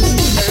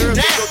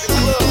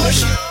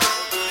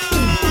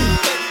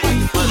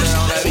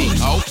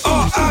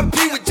 R.I.P.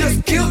 we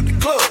just killed the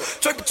club.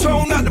 Drake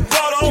Patron out the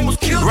bottle, almost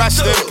killed the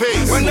Rest in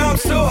peace. When I'm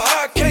so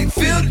high, I can't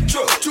feel the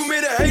truck. Too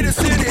many haters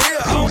in here.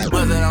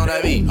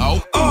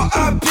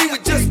 R.I.P. we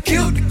just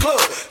killed the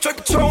club. Drake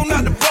Patron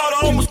out the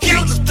bottle, almost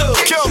killed the thug.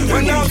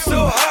 When I'm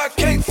so high, I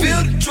can't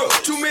feel the truck.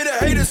 Too many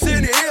haters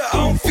in here. I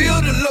don't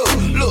feel the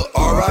love. Look,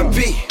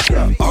 R.I.P.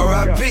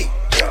 R.I.P.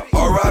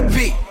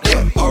 R.I.P.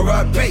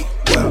 R.I.P.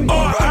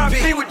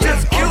 R.I.P. we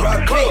just killed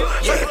the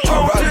club. Drake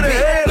Patron to the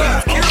head,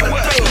 let's kill the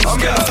thug. I'm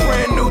in a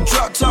brand new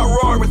drop top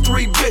Rory with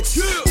 3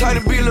 bitches. Tight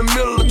to be in the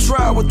middle of the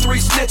trial with 3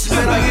 snitches.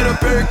 And I hit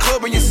up every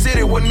club in your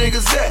city where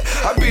niggas at.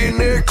 I be in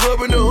every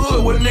club in the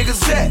hood where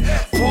niggas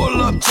at.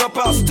 Pull up, jump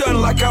out,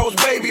 stunning like I was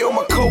baby on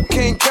my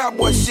cocaine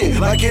cowboy shit.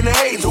 Like in the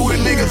 80s, who the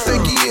nigga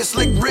think he is?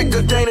 Slick Rick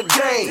or Dana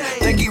Dane?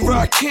 Think he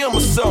rock him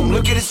or something?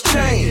 Look at his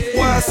chain.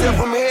 YSL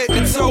from head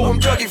to toe, I'm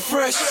Dougie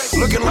Fresh.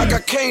 Looking like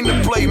I came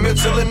to play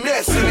Mitchell and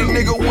Ness. Any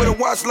nigga with a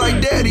watch like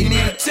that, he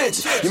need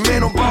attention. Your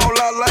man don't ball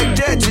out like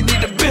that, you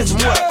need to bench him.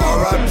 What?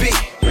 R.I.P.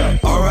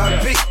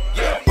 R.I.P.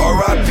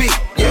 R.I.P.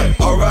 Yeah,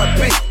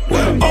 R.I.P.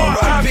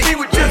 R.I.P.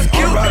 we just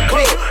killed the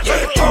club.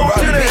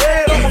 R.I.P. to the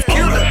head, almost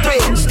killed the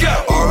thing.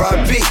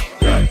 R.I.P.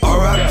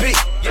 R.I.P.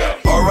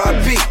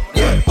 R.I.P.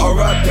 Yeah,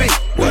 R.I.P.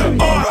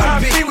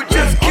 R.I.P. we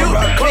just killed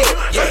the club.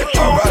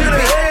 R.I.P. to the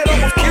head,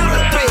 almost killed the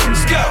thing.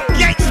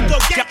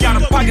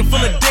 Got a pocket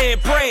full of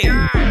dead bread.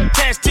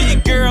 Attached to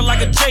your girl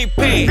like a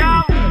JPEG.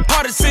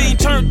 Party scene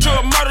turned to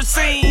a murder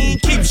scene.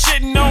 Keep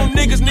shitting on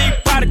niggas, need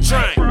potty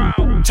train.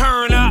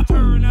 Turn up,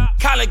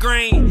 collard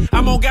green.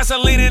 I'm on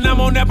gasoline and I'm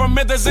on that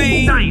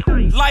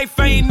promethazine. Life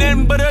ain't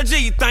nothing but a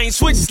G thing.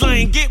 Switch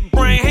slang, get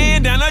brain,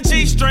 hand down a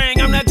G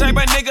string. I'm that type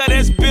of nigga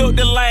that's built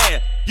to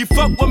last. You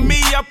fuck with me,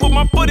 I put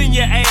my foot in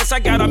your ass. I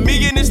got $1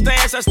 million in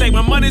stash. I stake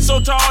my money so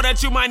tall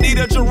that you might need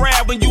a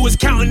giraffe when you was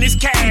counting this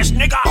cash,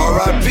 nigga.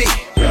 R.I.P.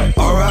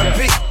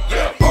 R.I.P.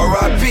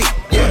 R.I.P.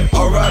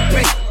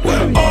 R.I.P.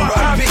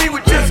 R.I.P.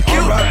 We just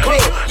killed the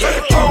club.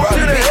 R.I.P.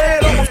 to the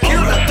head, almost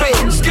killed the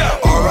club. Let's go.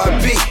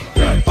 R.I.P.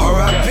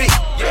 R.I.P.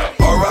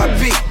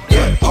 R.I.P.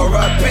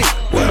 R.I.P.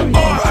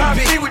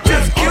 R.I.P. We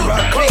just killed the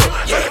club.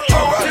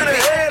 R.I.P. to the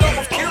head,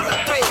 almost killed the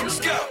club.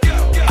 Let's go.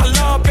 I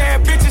love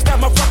bad bitches,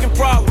 that's my fucking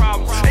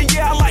problem. And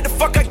yeah, I like the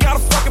fuck, I got a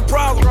fucking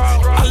problem.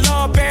 I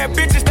love bad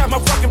bitches, that's my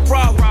fucking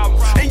problem.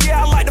 And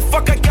yeah, I like the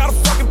fuck, I got a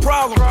fucking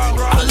problem.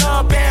 I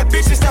love bad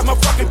bitches, that's my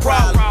fucking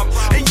problem.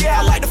 And yeah,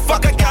 I like the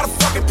fuck, I got a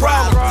fucking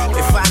problem.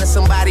 If finding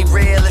somebody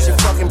real is your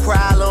fucking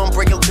problem,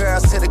 bring your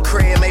girls to the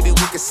crib, maybe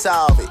we can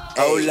solve it.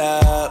 Hold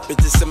up,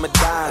 bitches in my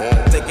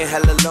dime. Taking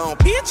hella long,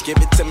 bitch, give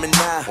it to me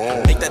now.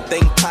 Make that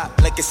thing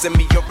pop like it's in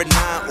me or a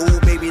 9. Ooh,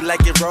 baby,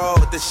 like it raw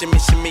with the shimmy,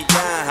 shimmy,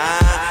 yeah,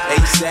 huh?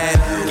 ASAP,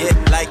 get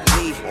like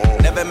me.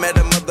 Never met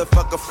a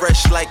motherfucker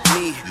fresh like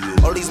me.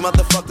 All these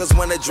motherfuckers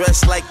wanna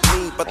dress like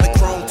me, but the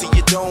chrome to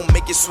your dome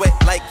make you sweat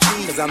like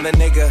me. Cause I'm the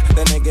nigga,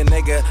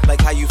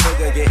 like how you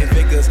figure, getting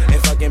figures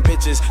and fucking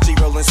bitches. She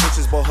rolling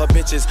switches, bought her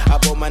bitches. I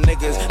bought my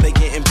niggas, they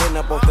getting bent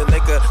up off the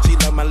liquor. She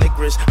love my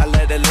licorice, I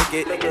let her lick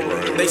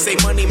it. They say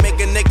money make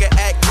a nigga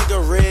act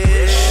nigga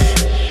rich,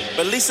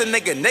 but at least a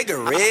nigga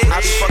rich.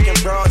 I be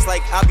fucking bras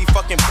like I be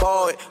fucking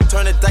bored.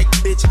 Turn a dyke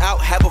bitch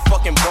out, have a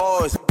fucking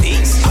bars.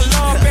 Peace. I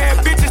love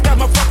bad bitches, that's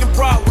my fucking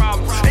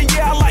problem. And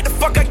yeah, I like the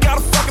fuck, I got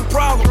a fucking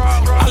problem.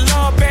 I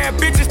love bad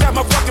bitches, that's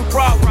my fucking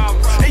problem.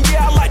 And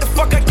yeah, I like the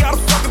fuck, I got a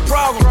fucking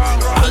problem.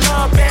 I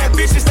love bad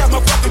bitches, that's my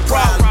fucking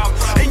problem.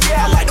 And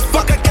yeah, I like the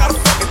fuck, I got a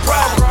fucking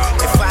problem.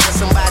 If finding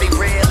somebody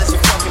real is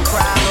your fucking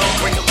problem,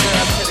 bring your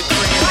girls to the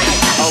crib.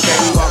 Okay,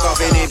 we walk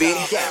off in it,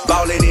 bitch.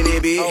 Ballin' in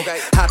it, bitch.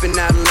 Hopping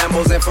out of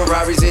Lambos and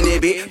Ferraris in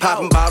it, bitch.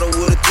 Popping bottle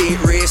with a thick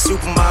red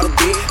supermodel,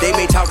 bitch. They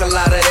may talk a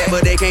lot of that,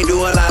 but they can't do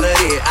a lot of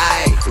it.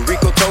 Aye,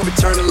 Rico told me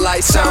turn the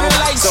lights on,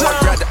 so I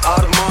grabbed the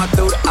Audemars,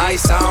 threw the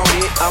ice on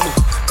it. I'm a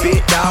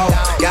big dog,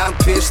 got him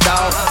pissed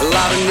off. A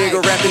lot of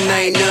nigga rapping,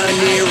 ain't none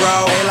near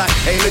raw.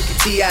 Hey, look at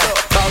T.I.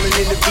 Ballin'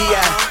 in the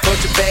V.I.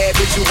 Bunch of bad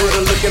bitches with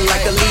her looking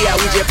like a Leo.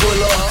 We just pull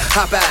up,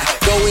 hop out,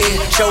 go in,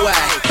 show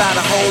out. Buy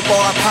the whole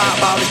bar, pop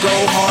bottles, go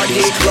hard,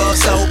 hit club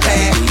so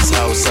packed. These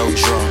hoes so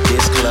drunk,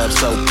 this club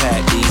so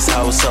packed. These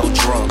hoes so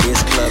drunk, this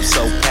club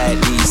so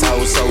packed. These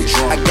hoes so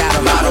drunk. I got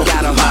a model,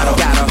 got a model,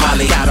 got a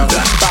molly, got a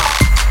bow.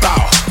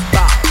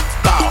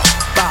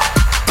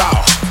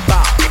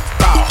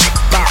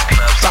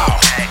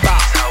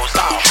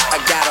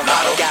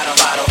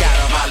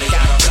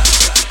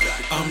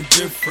 I'm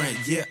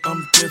different, yeah,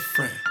 I'm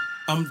different.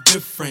 I'm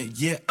different,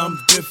 yeah, I'm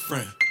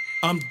different.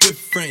 I'm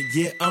different,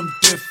 yeah, I'm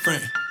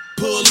different.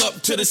 Pull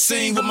up to the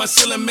scene with my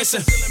ceiling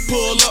missing.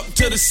 Pull up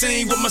to the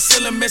scene with my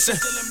ceiling missing.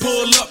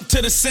 Pull up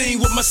to the scene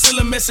with my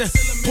ceiling missing.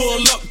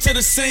 Pull up to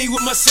the scene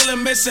with my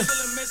ceiling missing.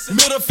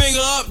 Middle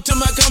finger up to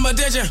my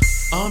competition.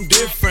 I'm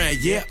different,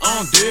 yeah,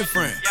 I'm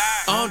different.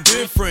 I'm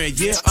different,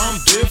 yeah, I'm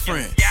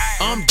different.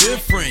 I'm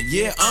different,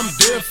 yeah, I'm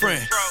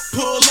different.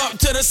 Pull up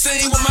to the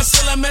scene with my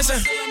ceiling missing.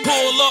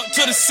 Pull up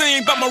to the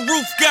scene, but my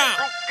roof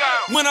gone.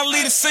 When I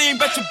leave the scene,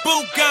 bet your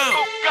boot gone.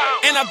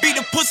 And I beat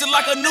the pussy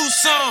like a new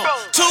song.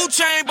 2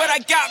 Chainz, but I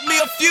got me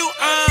a few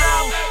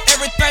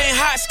Everything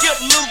hot, skip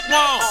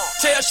lukewarm.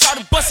 Tell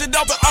Shawty bust it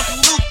open, Uncle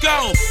Luke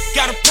gone.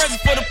 Got a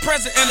present for the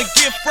present and a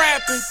gift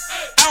wrapping.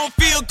 I don't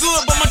feel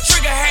good, but my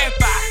trigger happy.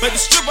 But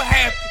the stripper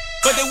happy,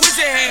 but they wish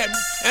they had me.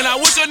 And I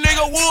wish a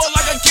nigga would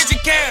like a kitchen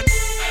cabinet.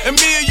 And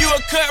me and you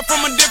are cut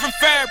from a different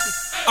fabric.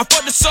 I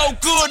fucked it so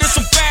good, it's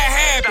a bad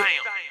habit.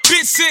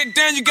 Bitch, sit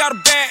down, you got a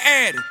bad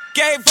addict.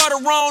 Gave her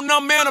the wrong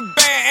number and a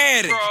bad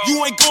addict.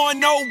 You ain't going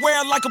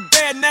nowhere like a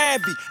bad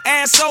navvy.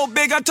 Ass so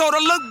big, I told her,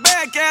 look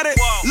back at it.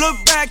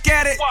 Look back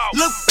at it.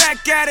 Look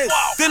back at it.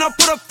 Then I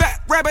put a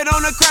fat rabbit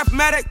on the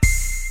Craftmatic.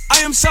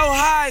 I am so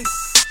high,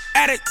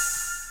 addict.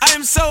 I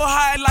am so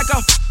high like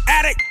a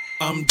addict.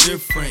 I'm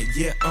different,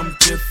 yeah, I'm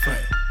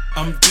different.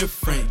 I'm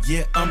different,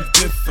 yeah, I'm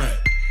different.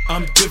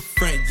 I'm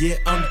different, yeah,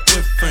 I'm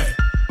different.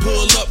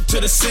 Pull up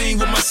to the scene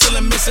with my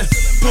ceiling missing.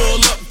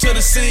 Pull up to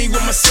the scene with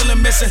my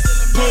ceiling missing.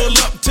 Pull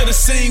up to the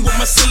scene with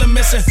my ceiling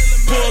missing.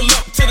 Pull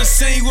up to the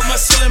scene with my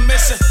ceiling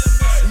missing.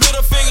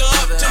 Middle finger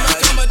up to my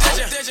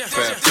competition.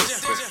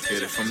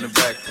 Hit it from the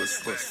back,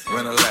 pussy.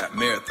 Run a lap,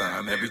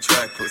 marathon, every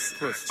track, pussy.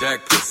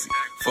 Jack pussy,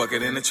 fuck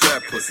it in the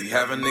trap, pussy.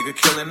 Have a nigga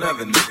killing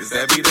other niggas,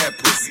 that be that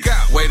pussy.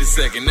 Wait a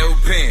second, no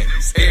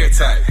panties,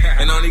 airtight.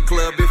 And only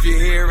club if your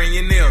hair and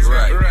your nails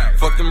right.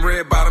 Fuck them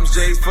red bottoms,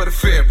 J's for the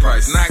fair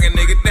price. Knock a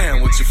nigga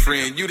down with your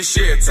friend, you the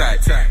share type.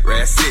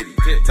 Rat City,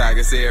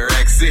 Tiger Air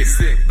Rack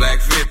City. Black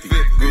 50,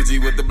 Gucci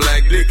with the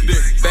black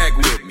dickies. Back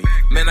with me,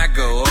 man, I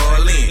go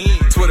all in.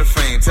 Twitter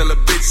fame, tell a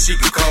bitch she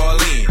can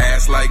call in.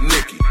 Ass like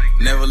Nicki,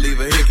 never leave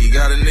a hickey.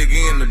 Got a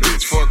nigga in the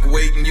bitch, fuck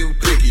waiting, you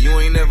picky. You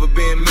ain't never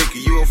been Mickey,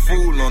 you a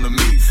fool on the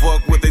meat.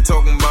 Fuck what they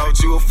talking about,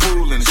 you a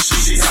fool in the shit.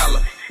 She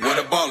holla, where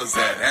the ballers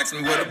at? Ask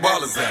ask me where the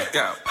ball is at.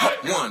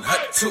 Hut one,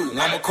 hut two,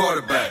 I'm a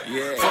quarterback.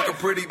 Fuck a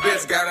pretty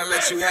bitch, gotta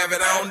let you have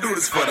it. I don't do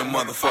this for the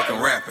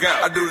motherfucking rapper.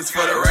 I do this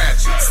for the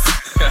ratchets.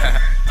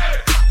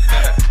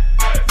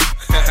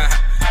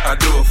 I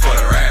do it for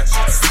the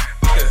ratchets.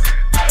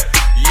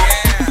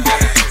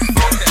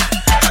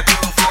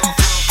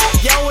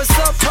 Yo, what's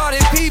up, party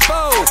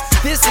people?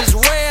 This is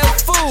Real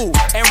Food,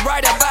 and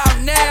right about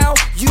now,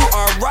 you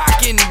are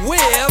rocking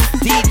with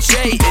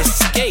DJ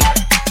Escape.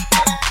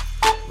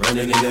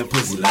 Running in that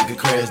pussy like a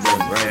crash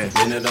dump, right?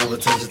 Bend it over,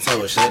 touch your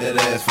toe, shake that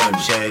ass from the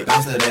shade.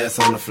 Bounce that ass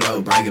on the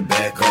floor, bring it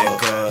back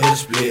up. Hit a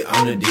split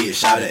on the dick,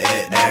 shout it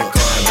at that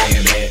car.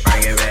 Bring it back,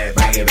 bring it back,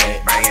 bring it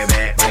back, bring it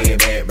back, bring it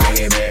back, bring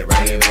it back,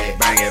 bring it back,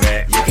 bring it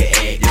back. You can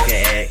act, you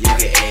can act, you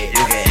can act,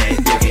 you can act,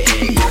 you can act, you can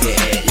act, you can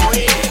act.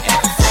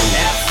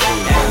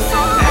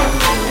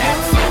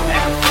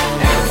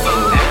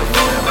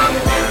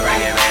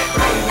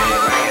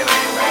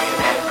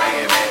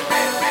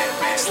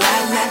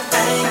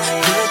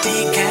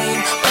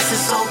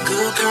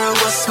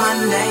 What's my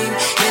name?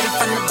 Hit it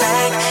from the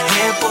back,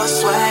 hair boy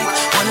swag.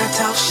 Wanna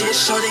talk shit,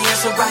 show the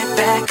answer right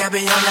back. I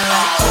be on the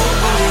like, who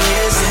booty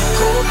is it?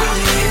 Who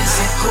booty is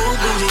it? Who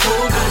booty, who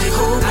booty,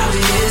 who booty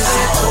is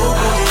it? Who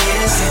booty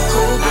is it?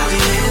 Who booty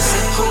is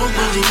it? Who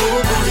booty, who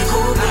booty,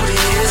 who booty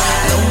is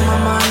it? Little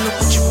mama, I know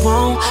what you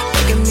want.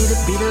 Begging me to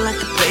beat it like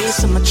the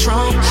bass on my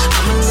trunk.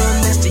 I'm a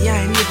little nasty, I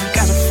ain't even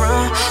got a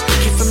front.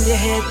 Look you from your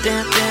head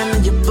down, down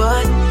in your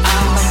butt.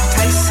 I'm like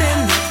Tyson,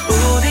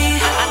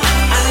 booty.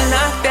 I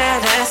knock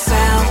that ass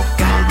out.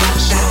 Got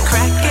shot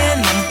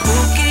crackin', I'm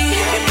pookie.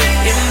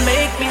 It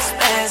make me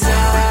spaz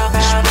out.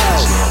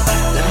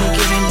 Let me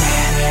get in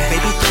there,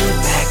 baby, throw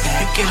it back.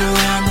 You get a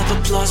round of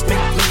applause,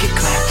 make it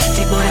clap.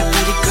 T-boy, that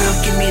pretty girl,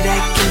 give me that,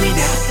 give me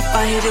that. If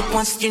I hit it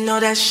once, you know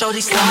that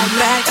shorty slide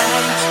back.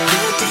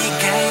 Good D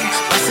game,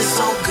 bust it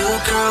so good,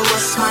 girl,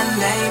 what's my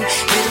name?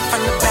 Hit it from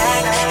the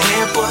back,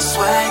 hair boy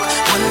swag.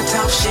 Wanna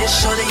talk shit,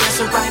 show the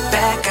answer right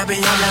back. I be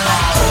on the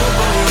like, who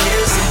booty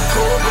is it?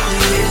 Who booty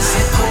is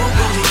it? Who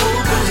booty, who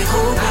booty,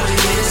 who booty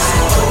is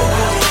it? Who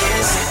booty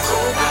is it? Who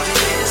booty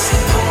is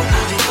it? Who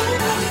booty, who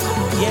booty, who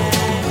booty?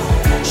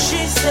 Yeah,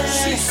 she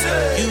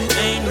said, you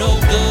ain't no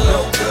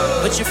good,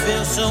 but you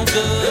feel so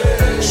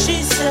good.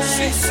 She said,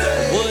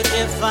 what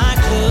if I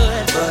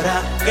could, but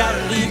I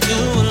gotta leave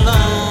you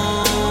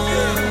alone.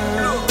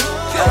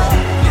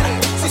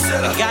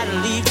 I gotta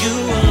leave you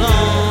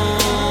alone.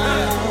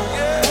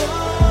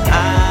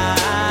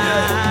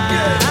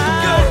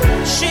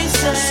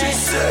 She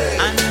said,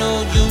 I know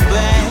you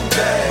bad,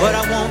 but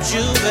I want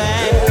you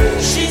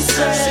back. She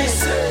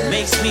said,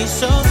 makes me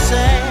so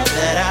sad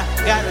that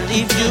I gotta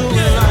leave you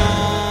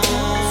alone.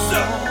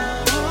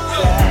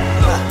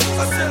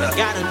 I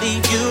gotta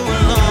leave you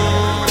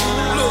alone.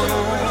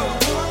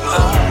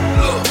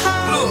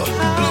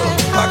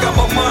 I got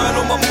my mind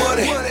on my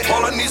money.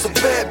 All I need's a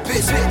bad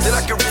bitch that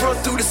I can run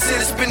through the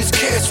city, spend this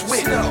cash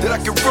with. That I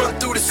can run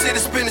through the city,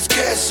 spend this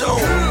cash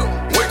on.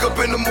 Wake up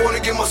in the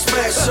morning, get my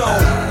smash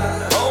on.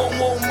 I don't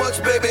want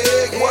much, baby,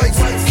 egg whites.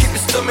 Keep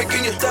your stomach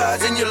and your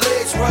thighs and your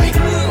legs right.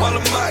 While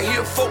I'm out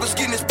here focused,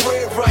 getting this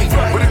bread right.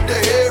 But if the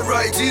head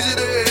right, it's easy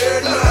to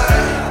head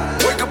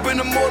lie. Wake up in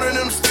the morning and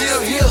I'm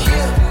still here.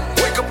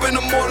 Wake up in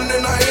the morning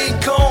and I ain't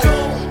gone.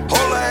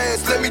 All I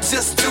ask, let me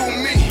just do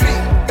me.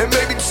 And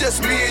maybe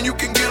just me and you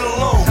can get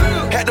along.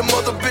 Had them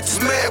other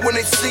bitches mad when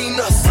they seen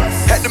us.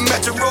 Had to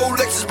match a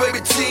Rolexes,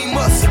 baby, team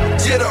us.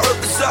 Yeah, the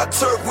earth is our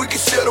turf, we can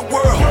share the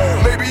world.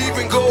 Maybe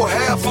even go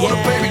half on the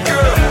baby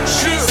girl.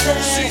 She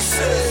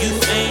said, you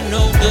ain't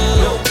no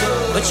good,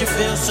 but you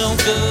feel so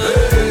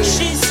good.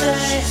 She said,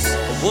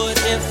 what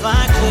if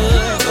I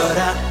could, but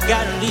I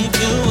gotta leave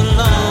you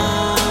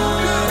alone.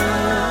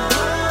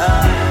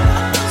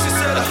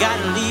 I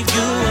gotta leave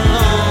you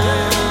alone.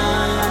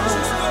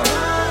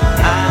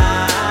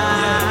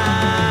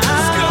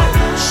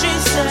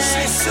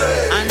 She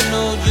said, I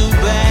know you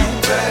bad,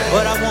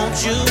 but I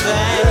want you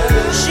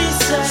back. She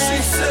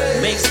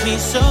said, makes me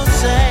so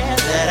sad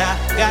that I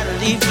gotta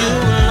leave you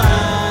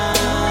alone.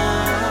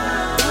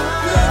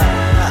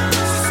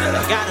 I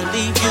gotta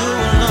leave you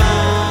alone.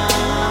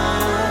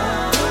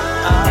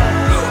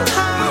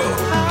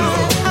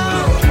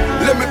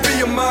 Let me be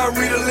your mind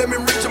reader, let me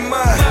read your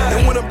mind.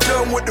 And when I'm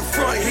done with the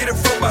front, hit it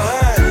from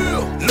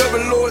behind. Love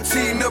and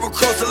loyalty never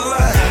cross the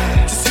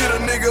line. Just hit a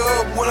nigga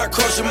up when I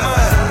cross your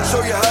mind.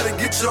 Show you how to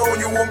get your own,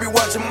 you won't be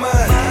watching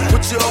mine.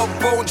 Put you up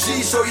on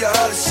G, show you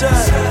how to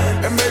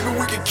shine. And maybe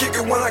we can kick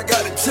it when I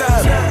got the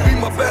time. Be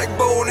my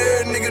backbone,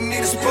 every nigga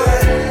need a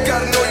spine.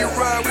 Gotta know you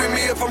ride with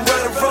me if I'm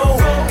right or wrong.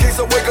 In case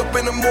I wake up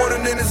in the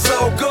morning and it's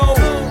all gone.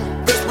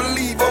 Best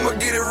believe I'ma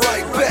get it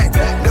right back.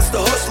 That's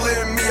the hustler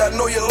in me, I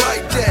know you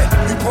like that.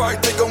 You probably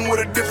think I'm with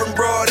a different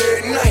broad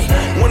every night.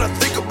 When I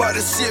think about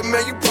this shit,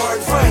 man, you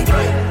probably right.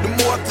 The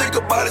more I think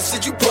about it,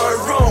 shit, you probably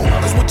wrong.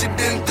 Cause what you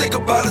didn't think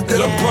about is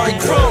that I'm probably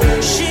grown.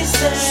 She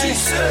said,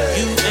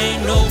 you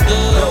ain't no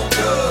good,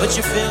 but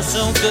you feel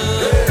so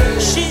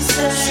good. She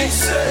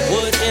said,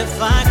 what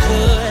if I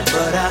could,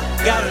 but I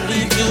gotta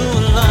leave you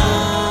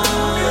alone.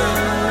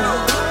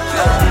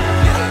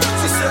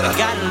 I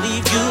gotta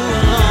leave you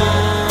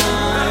alone.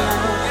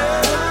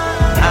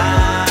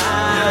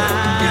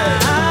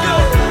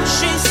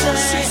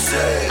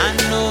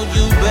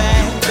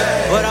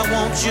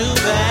 want you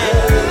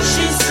back.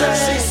 She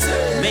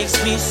said,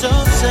 makes me so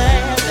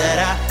sad that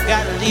I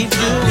gotta leave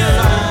you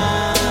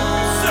alone.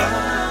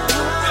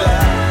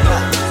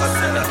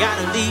 I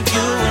gotta leave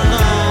you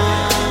alone.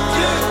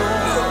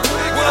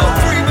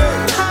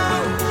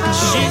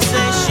 She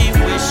said she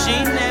wish she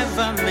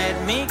never met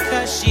me,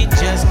 cause she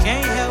just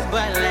can't help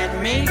but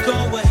let me go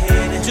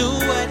ahead and do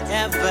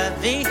whatever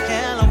the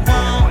hell I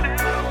want.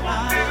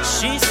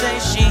 She say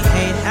she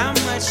hate how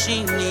much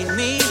she need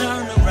me.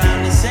 Turn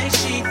around and say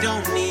she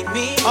don't need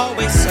me.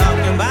 Always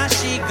talking about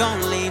she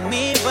gon' leave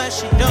me, but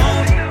she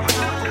don't.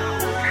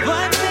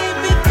 But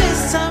baby,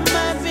 this time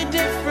might be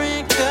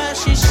different,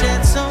 cause she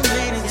shed so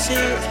many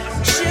tears.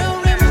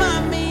 She'll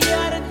remind me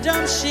of the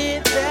dumb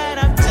shit that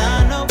I've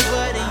done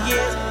over the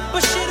years.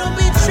 But she don't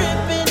be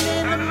tripping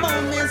in the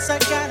moments I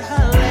got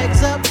her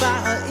legs up by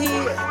her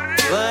ear.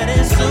 But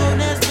as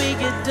soon as we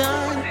get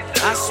done,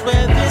 I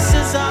swear this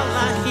is all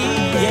I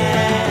hear.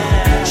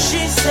 Yeah.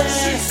 She said,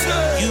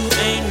 you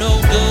ain't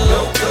no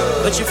good,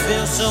 but you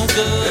feel so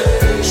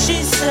good.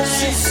 She said,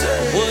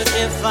 what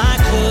if I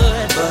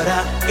could, but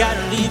I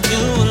gotta leave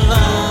you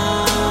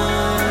alone.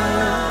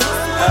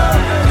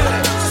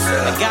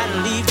 I gotta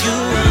leave you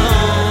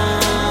alone.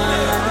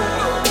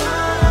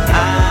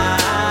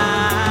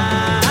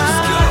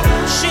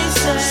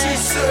 She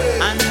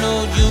said, I know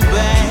you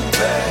bad,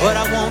 but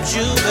I want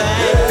you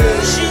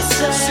back. She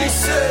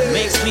said,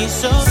 makes me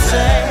so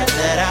sad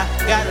that I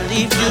gotta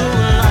leave you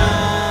alone.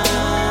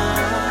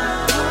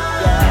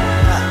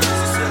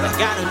 I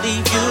gotta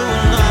leave you alone.